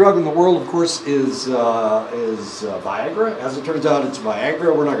popular drug in the world, of course, is Viagra. As it turns out, it's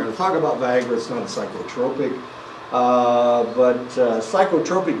Viagra. We're not going to talk about Viagra. It's not a psychotropic. But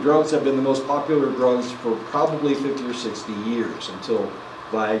psychotropic drugs have been the most popular drugs for probably 50 or 60 years until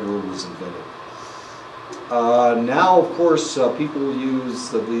Viagra was invented. Now, of course, people use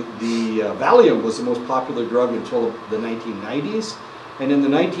the Valium was the most popular drug until the 1990s. And in the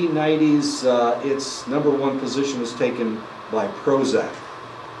 1990s, its #1 position was taken by Prozac.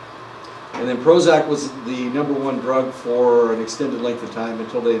 And then Prozac was the #1 drug for an extended length of time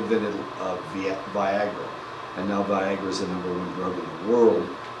until they invented Viagra. And now Viagra is the #1 drug in the world,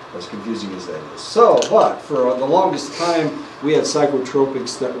 as confusing as that is. So, but for the longest time, we had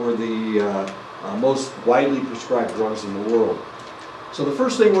psychotropics that were the most widely prescribed drugs in the world. So the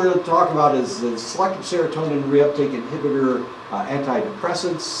first thing we're going to talk about is the selective serotonin reuptake inhibitor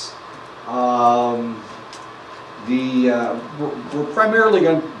antidepressants. We're primarily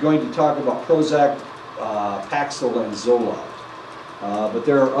going to talk about Prozac, Paxil, and Zoloft, but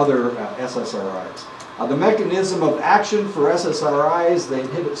there are other SSRIs. The mechanism of action for SSRIs, they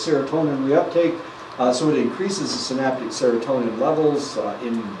inhibit serotonin reuptake, so it increases the synaptic serotonin levels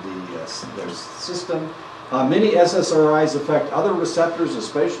in their system. Many SSRIs affect other receptors,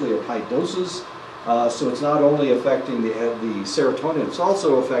 especially at high doses, so it's not only affecting the serotonin, it's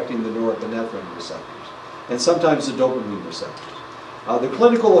also affecting the norepinephrine receptors, and sometimes the dopamine receptors. The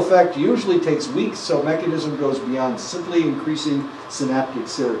clinical effect usually takes weeks, so mechanism goes beyond simply increasing synaptic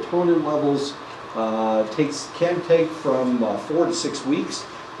serotonin levels. Can take from 4 to 6 weeks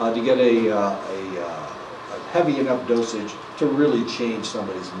to get a heavy enough dosage to really change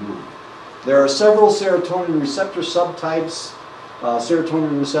somebody's mood. There are several serotonin receptor subtypes.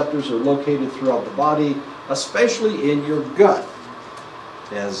 Serotonin receptors are located throughout the body, especially in your gut,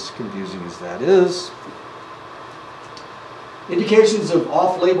 as confusing as that is. Indications of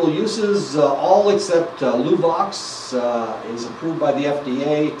off-label uses, all except Luvox is approved by the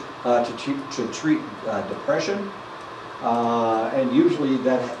FDA to treat depression, and usually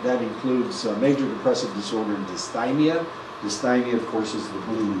that includes major depressive disorder and dysthymia. Dysthymia, of course, is the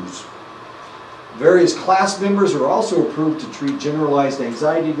blues. Various class members are also approved to treat generalized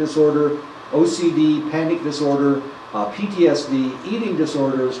anxiety disorder, OCD, panic disorder, PTSD, eating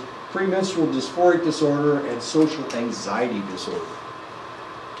disorders, premenstrual dysphoric disorder, and social anxiety disorder.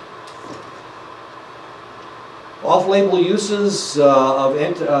 Off-label uses of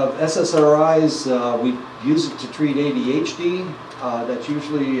SSRIs, we use it to treat ADHD. That's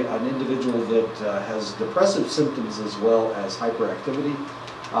usually an individual that has depressive symptoms as well as hyperactivity.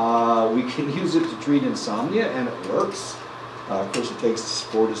 We can use it to treat insomnia, and it works. Of course, it takes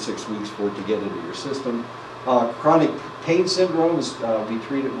 4 to 6 weeks for it to get into your system. Chronic pain syndromes, we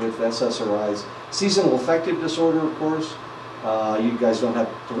treat it with SSRIs. Seasonal affective disorder, of course. You guys don't have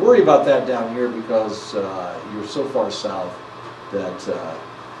to worry about that down here because you're so far south that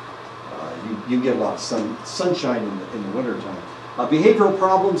you get a lot of sunshine in the wintertime. Behavioral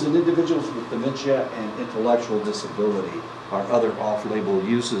problems in individuals with dementia and intellectual disability are other off-label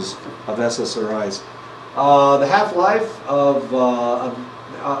uses of SSRIs. The half-life of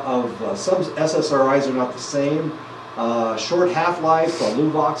some SSRIs are not the same. Short half-life,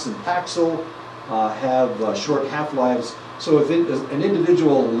 Luvox and Paxil have short half-lives. So if an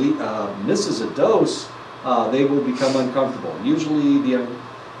individual misses a dose, they will become uncomfortable. Usually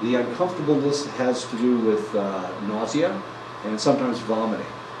the uncomfortableness has to do with nausea and sometimes vomiting,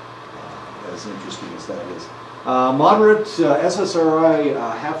 as interesting as that is. Moderate SSRI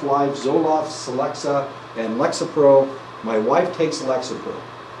half-life, Zoloft, Celexa, and Lexapro. My wife takes Lexapro.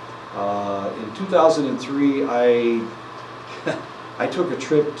 In 2003, I took a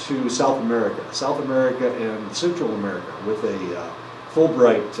trip to South America and Central America with a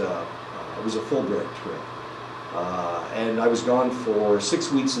Fulbright. It was a Fulbright trip, and I was gone for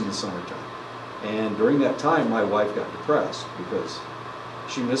 6 weeks in the summertime. And during that time, my wife got depressed because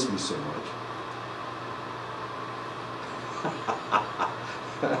she missed me so much.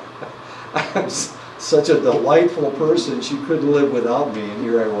 I'm such a delightful person, she couldn't live without me, and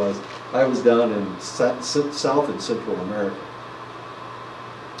here I was. I was down in South and Central America.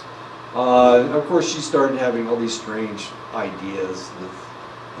 Of course, she started having all these strange ideas that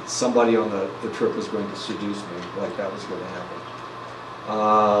somebody on the trip was going to seduce me, like that was going to happen.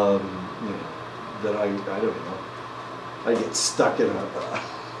 You know, that I don't know. I get stuck in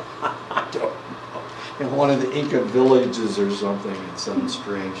I don't know, in one of the Inca villages or something, and some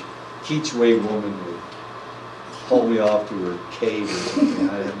strange Quichua woman would haul me off to her cave or something.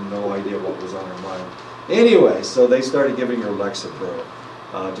 I had no idea what was on her mind. Anyway, so they started giving her Lexapro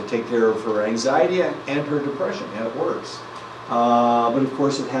to take care of her anxiety and her depression, and it works. But of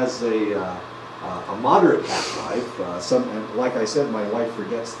course, it has a moderate half-life. And like I said, my wife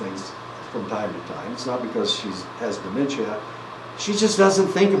forgets things from time to time. It's not because she has dementia. She just doesn't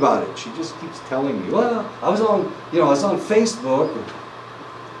think about it. She just keeps telling me, "Well, I was on Facebook."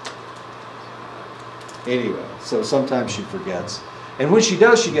 Anyway, so sometimes she forgets, and when she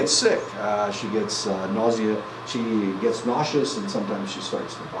does, she gets sick. She gets nausea. She gets nauseous, and sometimes she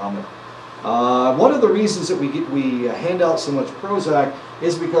starts to vomit. One of the reasons that we hand out so much Prozac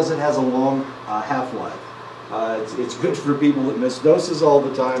is because it has a long half-life. It's good for people that miss doses all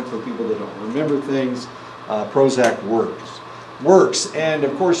the time, for people that don't remember things. Prozac works, and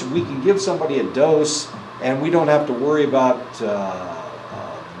of course we can give somebody a dose, and we don't have to worry about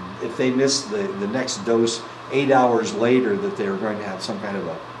if they miss the next dose 8 hours later that they're going to have some kind of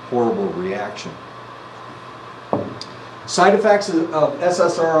a horrible reaction. Side effects of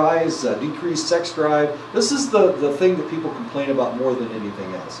SSRIs, decreased sex drive. This is the thing that people complain about more than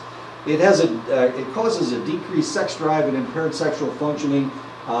anything else. It causes a decreased sex drive and impaired sexual functioning,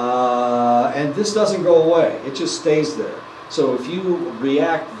 and this doesn't go away. It just stays there. So if you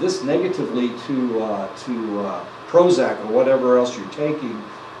react this negatively to Prozac or whatever else you're taking,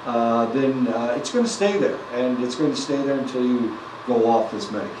 then it's going to stay there, and it's going to stay there until you go off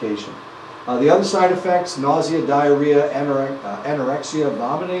this medication. The other side effects: nausea, diarrhea, anorexia,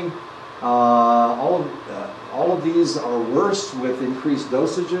 vomiting. All of these are worse with increased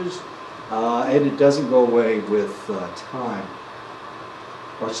dosages, and it doesn't go away with time,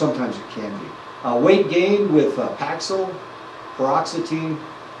 or sometimes it can be. Weight gain with Paxil, paroxetine,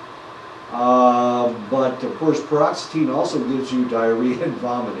 but of course paroxetine also gives you diarrhea and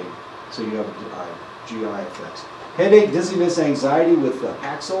vomiting, so you have GI effects. Headache, dizziness, anxiety with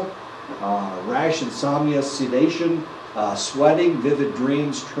Paxil. Rash, insomnia, sedation, sweating, vivid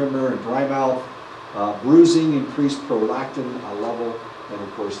dreams, tremor, and dry mouth, bruising, increased prolactin level, and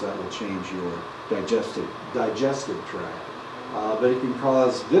of course that will change your digestive tract. But it can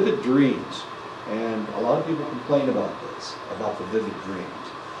cause vivid dreams, and a lot of people complain about this, about the vivid dreams,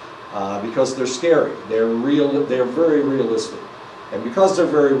 because they're scary. They're real. They're very realistic, and because they're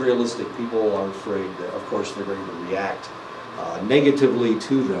very realistic, people are afraid that, of course, they're going to react negatively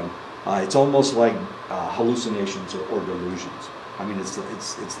to them. It's almost like hallucinations or delusions. I mean, it's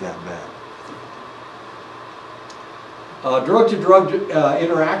that bad. Drug-to-drug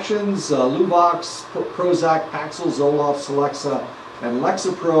interactions: Luvox, Prozac, Paxil, Zoloft, Celexa, and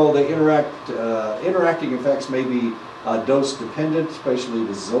Lexapro. They interacting effects may be dose-dependent, especially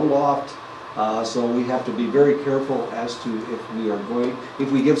with Zoloft. So we have to be very careful as to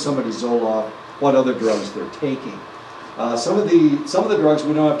if we give somebody Zoloft, what other drugs they're taking. Some of the drugs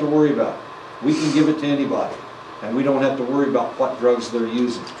we don't have to worry about. We can give it to anybody, and we don't have to worry about what drugs they're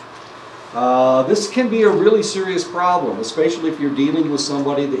using. This can be a really serious problem, especially if you're dealing with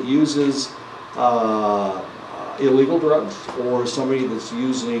somebody that uses illegal drugs, or somebody that's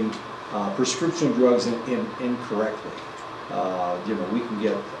using prescription drugs incorrectly. We can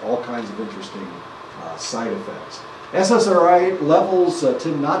get all kinds of interesting side effects. SSRI levels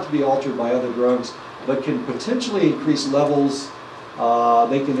tend not to be altered by other drugs, but can potentially increase levels.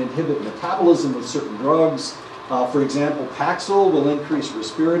 They can inhibit metabolism of certain drugs. For example, Paxil will increase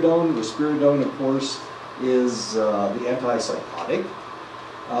risperidone. Risperidone, of course, is the antipsychotic.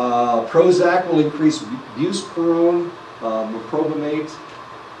 Prozac will increase buspirone, meprovimate.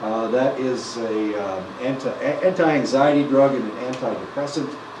 That is a anti-anxiety drug and an antidepressant.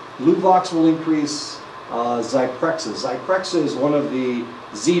 Luvox will increase Zyprexa. Zyprexa is one of the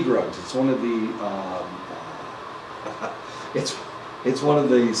Z drugs. It's one of the it's one of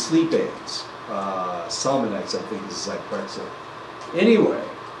the sleep aids. Salmonex, I think, is Zyprexa. Anyway,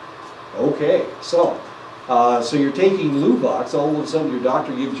 okay, so you're taking Luvox. All of a sudden, your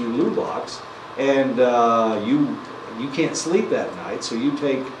doctor gives you Luvox, and you can't sleep that night. So you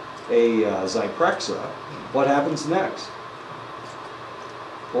take a Zyprexa. What happens next?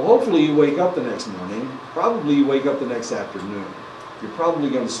 Well, hopefully you wake up the next morning. Probably you wake up the next afternoon. You're probably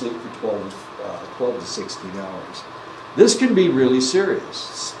going to sleep for 12 to 16 hours. This can be really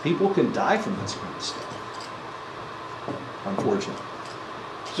serious. People can die from this kind of stuff, unfortunately.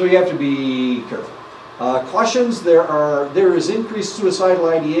 So you have to be careful. Cautions, there is increased suicidal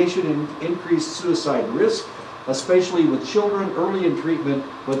ideation and increased suicide risk, especially with children early in treatment,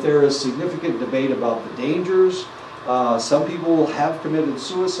 but there is significant debate about the dangers. Some people have committed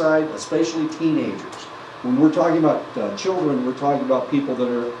suicide, especially teenagers. When we're talking about children, we're talking about people that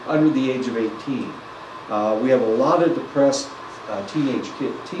are under the age of 18. We have a lot of depressed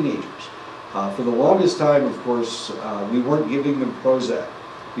teenagers. For the longest time, of course, we weren't giving them Prozac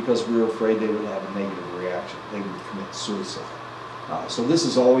because we were afraid they would have a negative reaction. They would commit suicide. So this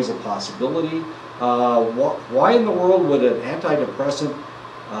is always a possibility. Why in the world would an antidepressant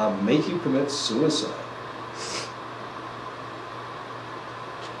make you commit suicide?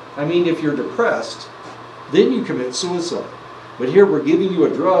 I mean, if you're depressed, then you commit suicide. But here we're giving you a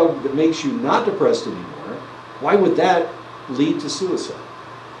drug that makes you not depressed anymore. Why would that lead to suicide?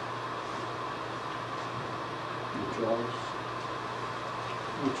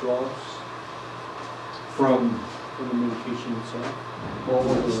 Withdrawals From, from the medication itself. well,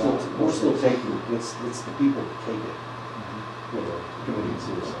 we're still taking it. It's the people that take it that are committing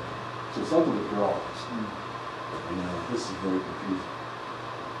suicide. So it's not the withdrawals. I know, this is very confusing.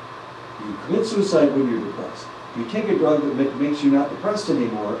 You commit suicide when you're depressed. You take a drug that makes you not depressed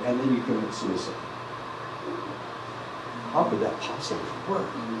anymore, and then you commit suicide. How could that possibly work?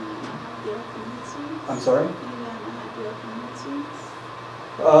 I'm sorry?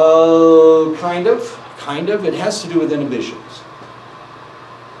 Kind of. It has to do with inhibitions.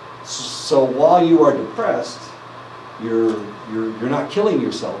 So while you are depressed, you're not killing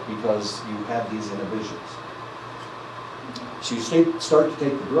yourself because you have these inhibitions. So you start to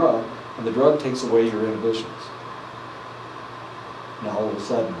take the drug, and the drug takes away your inhibitions. Now all of a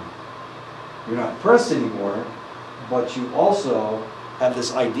sudden, you're not depressed anymore, but you also have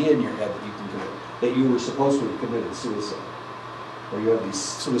this idea in your head that you can commit, that you were supposed to have committed suicide, or you have these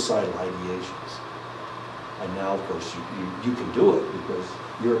suicidal ideations. And now, of course, you can do it because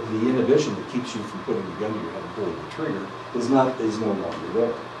the inhibition that keeps you from putting the gun to your head and pulling the trigger is no longer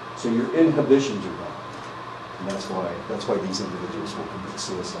there. So your inhibitions are gone. And that's why these individuals will commit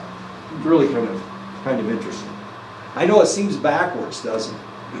suicide. It's really kind of interesting. I know it seems backwards, doesn't it?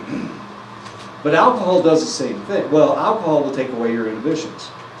 But alcohol does the same thing. Well, alcohol will take away your inhibitions,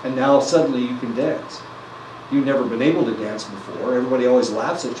 and now suddenly you can dance. You've never been able to dance before. Everybody always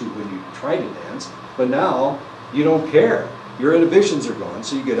laughs at you when you try to dance, but now you don't care. Your inhibitions are gone,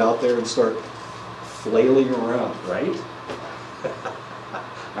 so you get out there and start flailing around, right?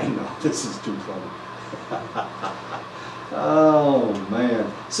 I know, this is too funny. Oh, man.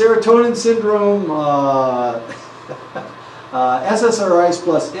 Serotonin syndrome, SSRIs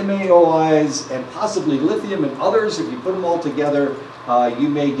plus MAOIs, and possibly lithium and others. If you put them all together, you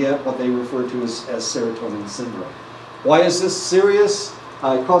may get what they refer to as serotonin syndrome. Why is this serious?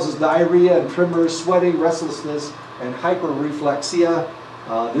 It causes diarrhea and tremors, sweating, restlessness, and hyperreflexia.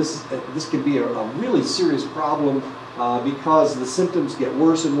 This can be a really serious problem because the symptoms get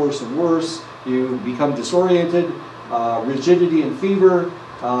worse and worse and worse. You become disoriented, rigidity and fever.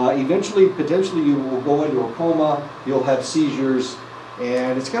 Eventually, potentially, you will go into a coma, you'll have seizures,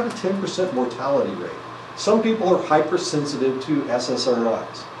 and it's got a 10% mortality rate. Some people are hypersensitive to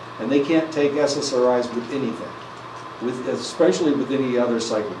SSRIs, and they can't take SSRIs with anything, especially with any other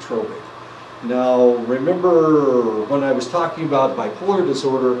psychotropic. Now, remember when I was talking about bipolar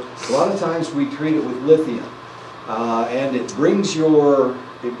disorder, a lot of times we treat it with lithium, and it brings your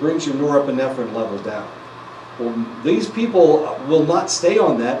norepinephrine level down. Well, these people will not stay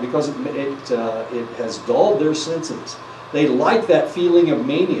on that because it has dulled their senses. They like that feeling of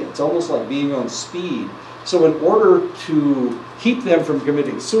mania. It's almost like being on speed. So in order to keep them from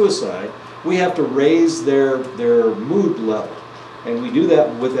committing suicide, we have to raise their mood level. And we do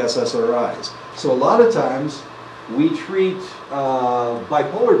that with SSRIs. So a lot of times we treat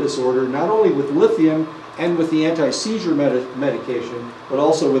bipolar disorder not only with lithium and with the anti-seizure medication, but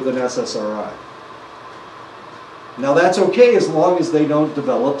also with an SSRI. Now that's okay as long as they don't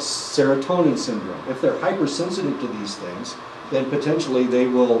develop serotonin syndrome. If they're hypersensitive to these things, then potentially they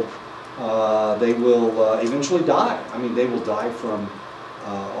will eventually die. I mean, they will die from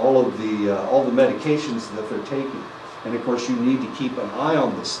all the medications that they're taking. And of course, you need to keep an eye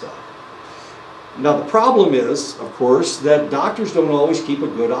on this stuff. Now the problem is, of course, that doctors don't always keep a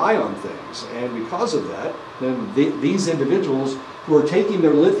good eye on things. And because of that, then these individuals who are taking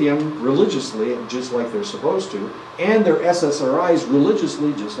their lithium religiously, just like they're supposed to, and their SSRIs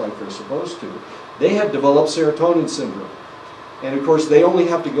religiously, just like they're supposed to, they have developed serotonin syndrome. And of course, they only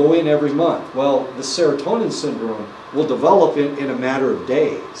have to go in every month. Well, the serotonin syndrome will develop in a matter of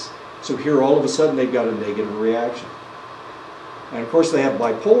days. So here, all of a sudden, they've got a negative reaction. And of course they have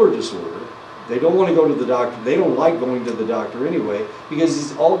bipolar disorder. They don't want to go to the doctor. They don't like going to the doctor anyway because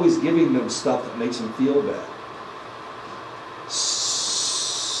he's always giving them stuff that makes them feel bad.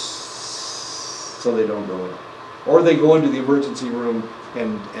 So they don't go in. Or they go into the emergency room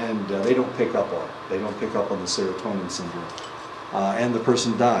and they don't pick up on it. They don't pick up on the serotonin syndrome. And the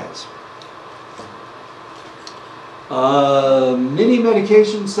person dies. Many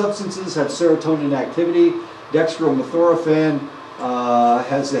medication substances have serotonin activity. Dextromethorphan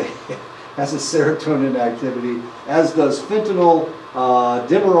has a serotonin activity, as does fentanyl,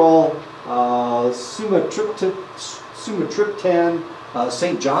 Demerol, sumatriptan,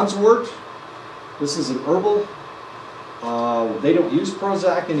 St. John's wort. This is an herbal. They don't use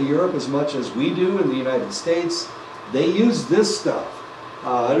Prozac in Europe as much as we do in the United States. They use this stuff.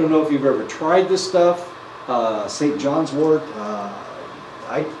 I don't know if you've ever tried this stuff. St. John's wort.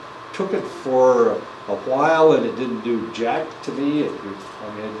 I took it for a while and it didn't do jack to me. I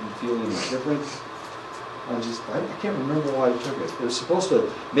didn't feel any different. I can't remember why I took it. It was supposed to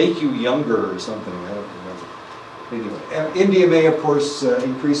make you younger or something. I don't remember. Anyway, MDMA, of course,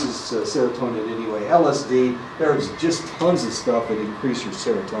 increases serotonin anyway. LSD, there's just tons of stuff that increase your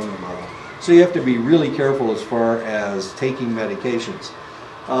serotonin level. So you have to be really careful as far as taking medications.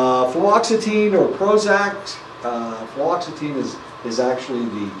 Fluoxetine or Prozac, fluoxetine is actually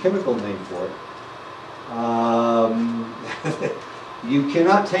the chemical name for it. You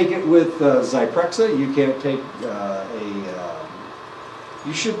cannot take it with Zyprexa. You can't take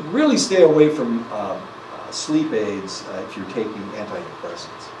you should really stay away from sleep aids if you're taking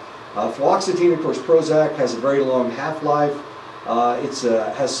antidepressants. Fluoxetine, of course, Prozac has a very long half-life. It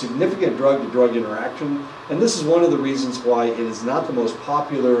has significant drug-to-drug interaction, and this is one of the reasons why it is not the most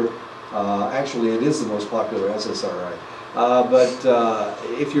popular, actually it is the most popular SSRI. But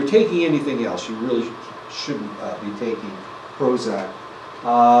if you're taking anything else, you really shouldn't be taking Prozac.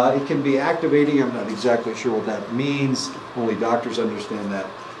 It can be activating. I'm not exactly sure what that means. Only doctors understand that.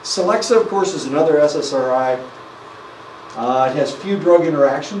 Celexa, of course, is another SSRI. It has few drug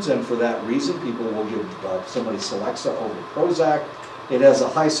interactions, and for that reason, people will give somebody Celexa over Prozac. It has a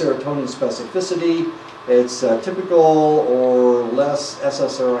high serotonin specificity. It's typical or less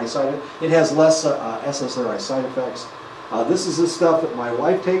SSRI side. It has less SSRI side effects. This is the stuff that my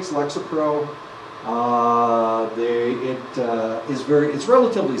wife takes, Lexapro. It's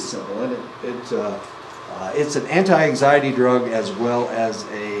relatively simple, and it's an anti-anxiety drug as well as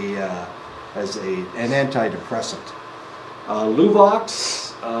an antidepressant.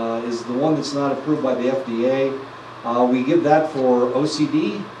 Luvox is the one that's not approved by the FDA. We give that for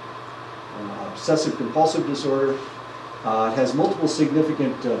OCD, obsessive compulsive disorder. It has multiple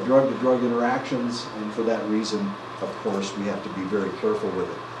significant drug-to-drug interactions, and for that reason, of course, we have to be very careful with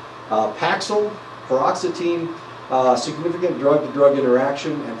it. Paxil, paroxetine, significant drug-to-drug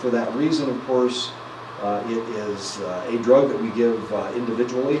interaction, and for that reason, of course, it is a drug that we give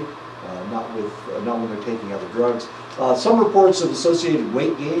individually, not when they're taking other drugs. Some reports of associated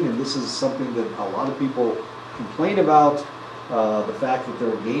weight gain, and this is something that a lot of people complain about, the fact that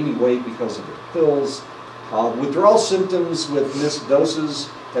they're gaining weight because of their pills. Withdrawal symptoms with missed doses,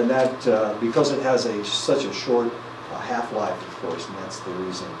 and that because it has such a short half-life, of course, and that's the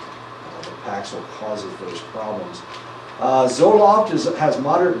reason that Paxil causes those problems. Zoloft has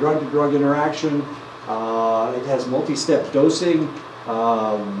moderate drug-to-drug interaction. It has multi-step dosing.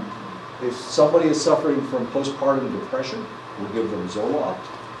 If somebody is suffering from postpartum depression, we'll give them Zoloft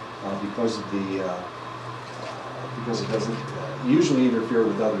because it doesn't usually interfere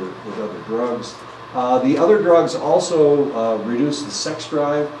with other drugs. The other drugs also reduce the sex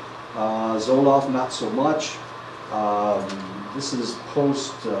drive. Zoloft not so much. This is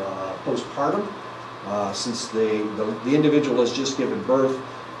postpartum. Since the individual has just given birth,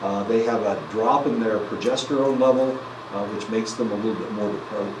 they have a drop in their progesterone level, which makes them a little bit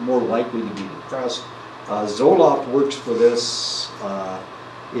more likely to be depressed. Zoloft works for this.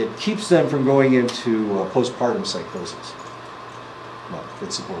 It keeps them from going into postpartum psychosis. Well,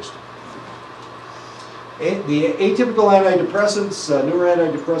 it's supposed to. The atypical antidepressants, newer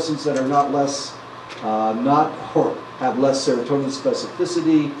antidepressants that are or have less serotonin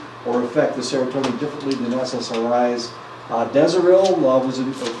specificity or affect the serotonin differently than SSRIs. Deseril was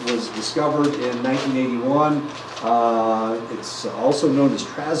discovered in 1981. It's also known as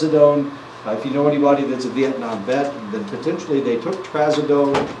Trazodone. If you know anybody that's a Vietnam vet, then potentially they took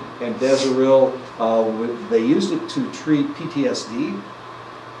Trazodone and Deseril. They used it to treat PTSD.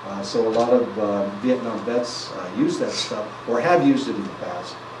 So a lot of Vietnam vets use that stuff, or have used it in the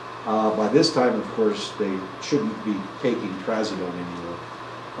past. By this time, of course, they shouldn't be taking Trazodone anymore.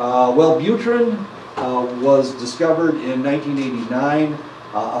 Wellbutrin was discovered in 1989.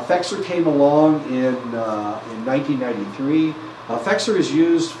 Effexor came along in 1993. Effexor is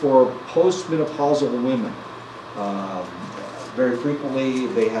used for postmenopausal women. Very frequently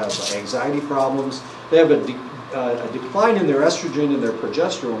they have anxiety problems. They have a decline in their estrogen and their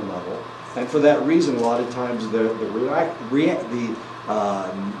progesterone level, and for that reason, a lot of times the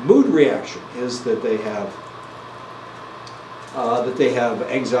mood reaction is that they have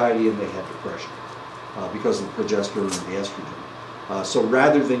anxiety and they have depression because of the progesterone and the estrogen. So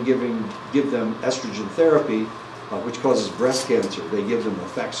rather than give them estrogen therapy, which causes breast cancer, they give them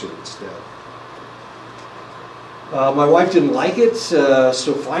Effexor instead. My wife didn't like it,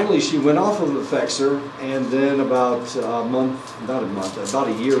 so finally she went off of Effexor, and then about about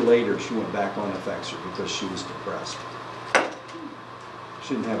a year later, she went back on Effexor because she was depressed.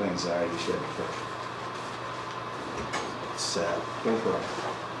 She didn't have anxiety, she had depression. It's sad. Don't cry.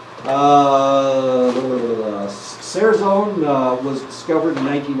 Cerazone was discovered in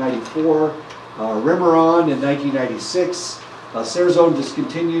 1994, Remeron in 1996. Cerazone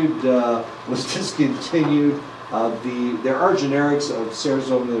was discontinued. There are generics of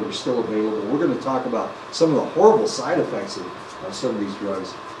Cerazone that are still available. We're going to talk about some of the horrible side effects of some of these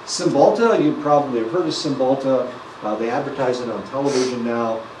drugs. Cymbalta, you probably have heard of Cymbalta. They advertise it on television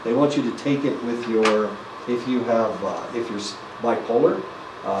now. They want you to take it with if you're bipolar,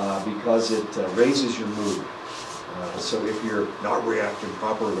 because it raises your mood. So if you're not reacting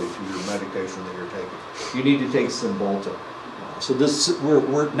properly to your medication that you're taking, you need to take Cymbalta. So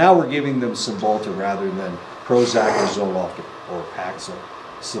we're giving them Cymbalta rather than Prozac or Zoloft or Paxil,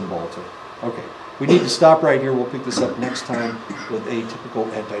 Cymbalta. Okay, we need to stop right here. We'll pick this up next time with atypical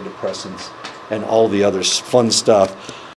antidepressants and all the other fun stuff.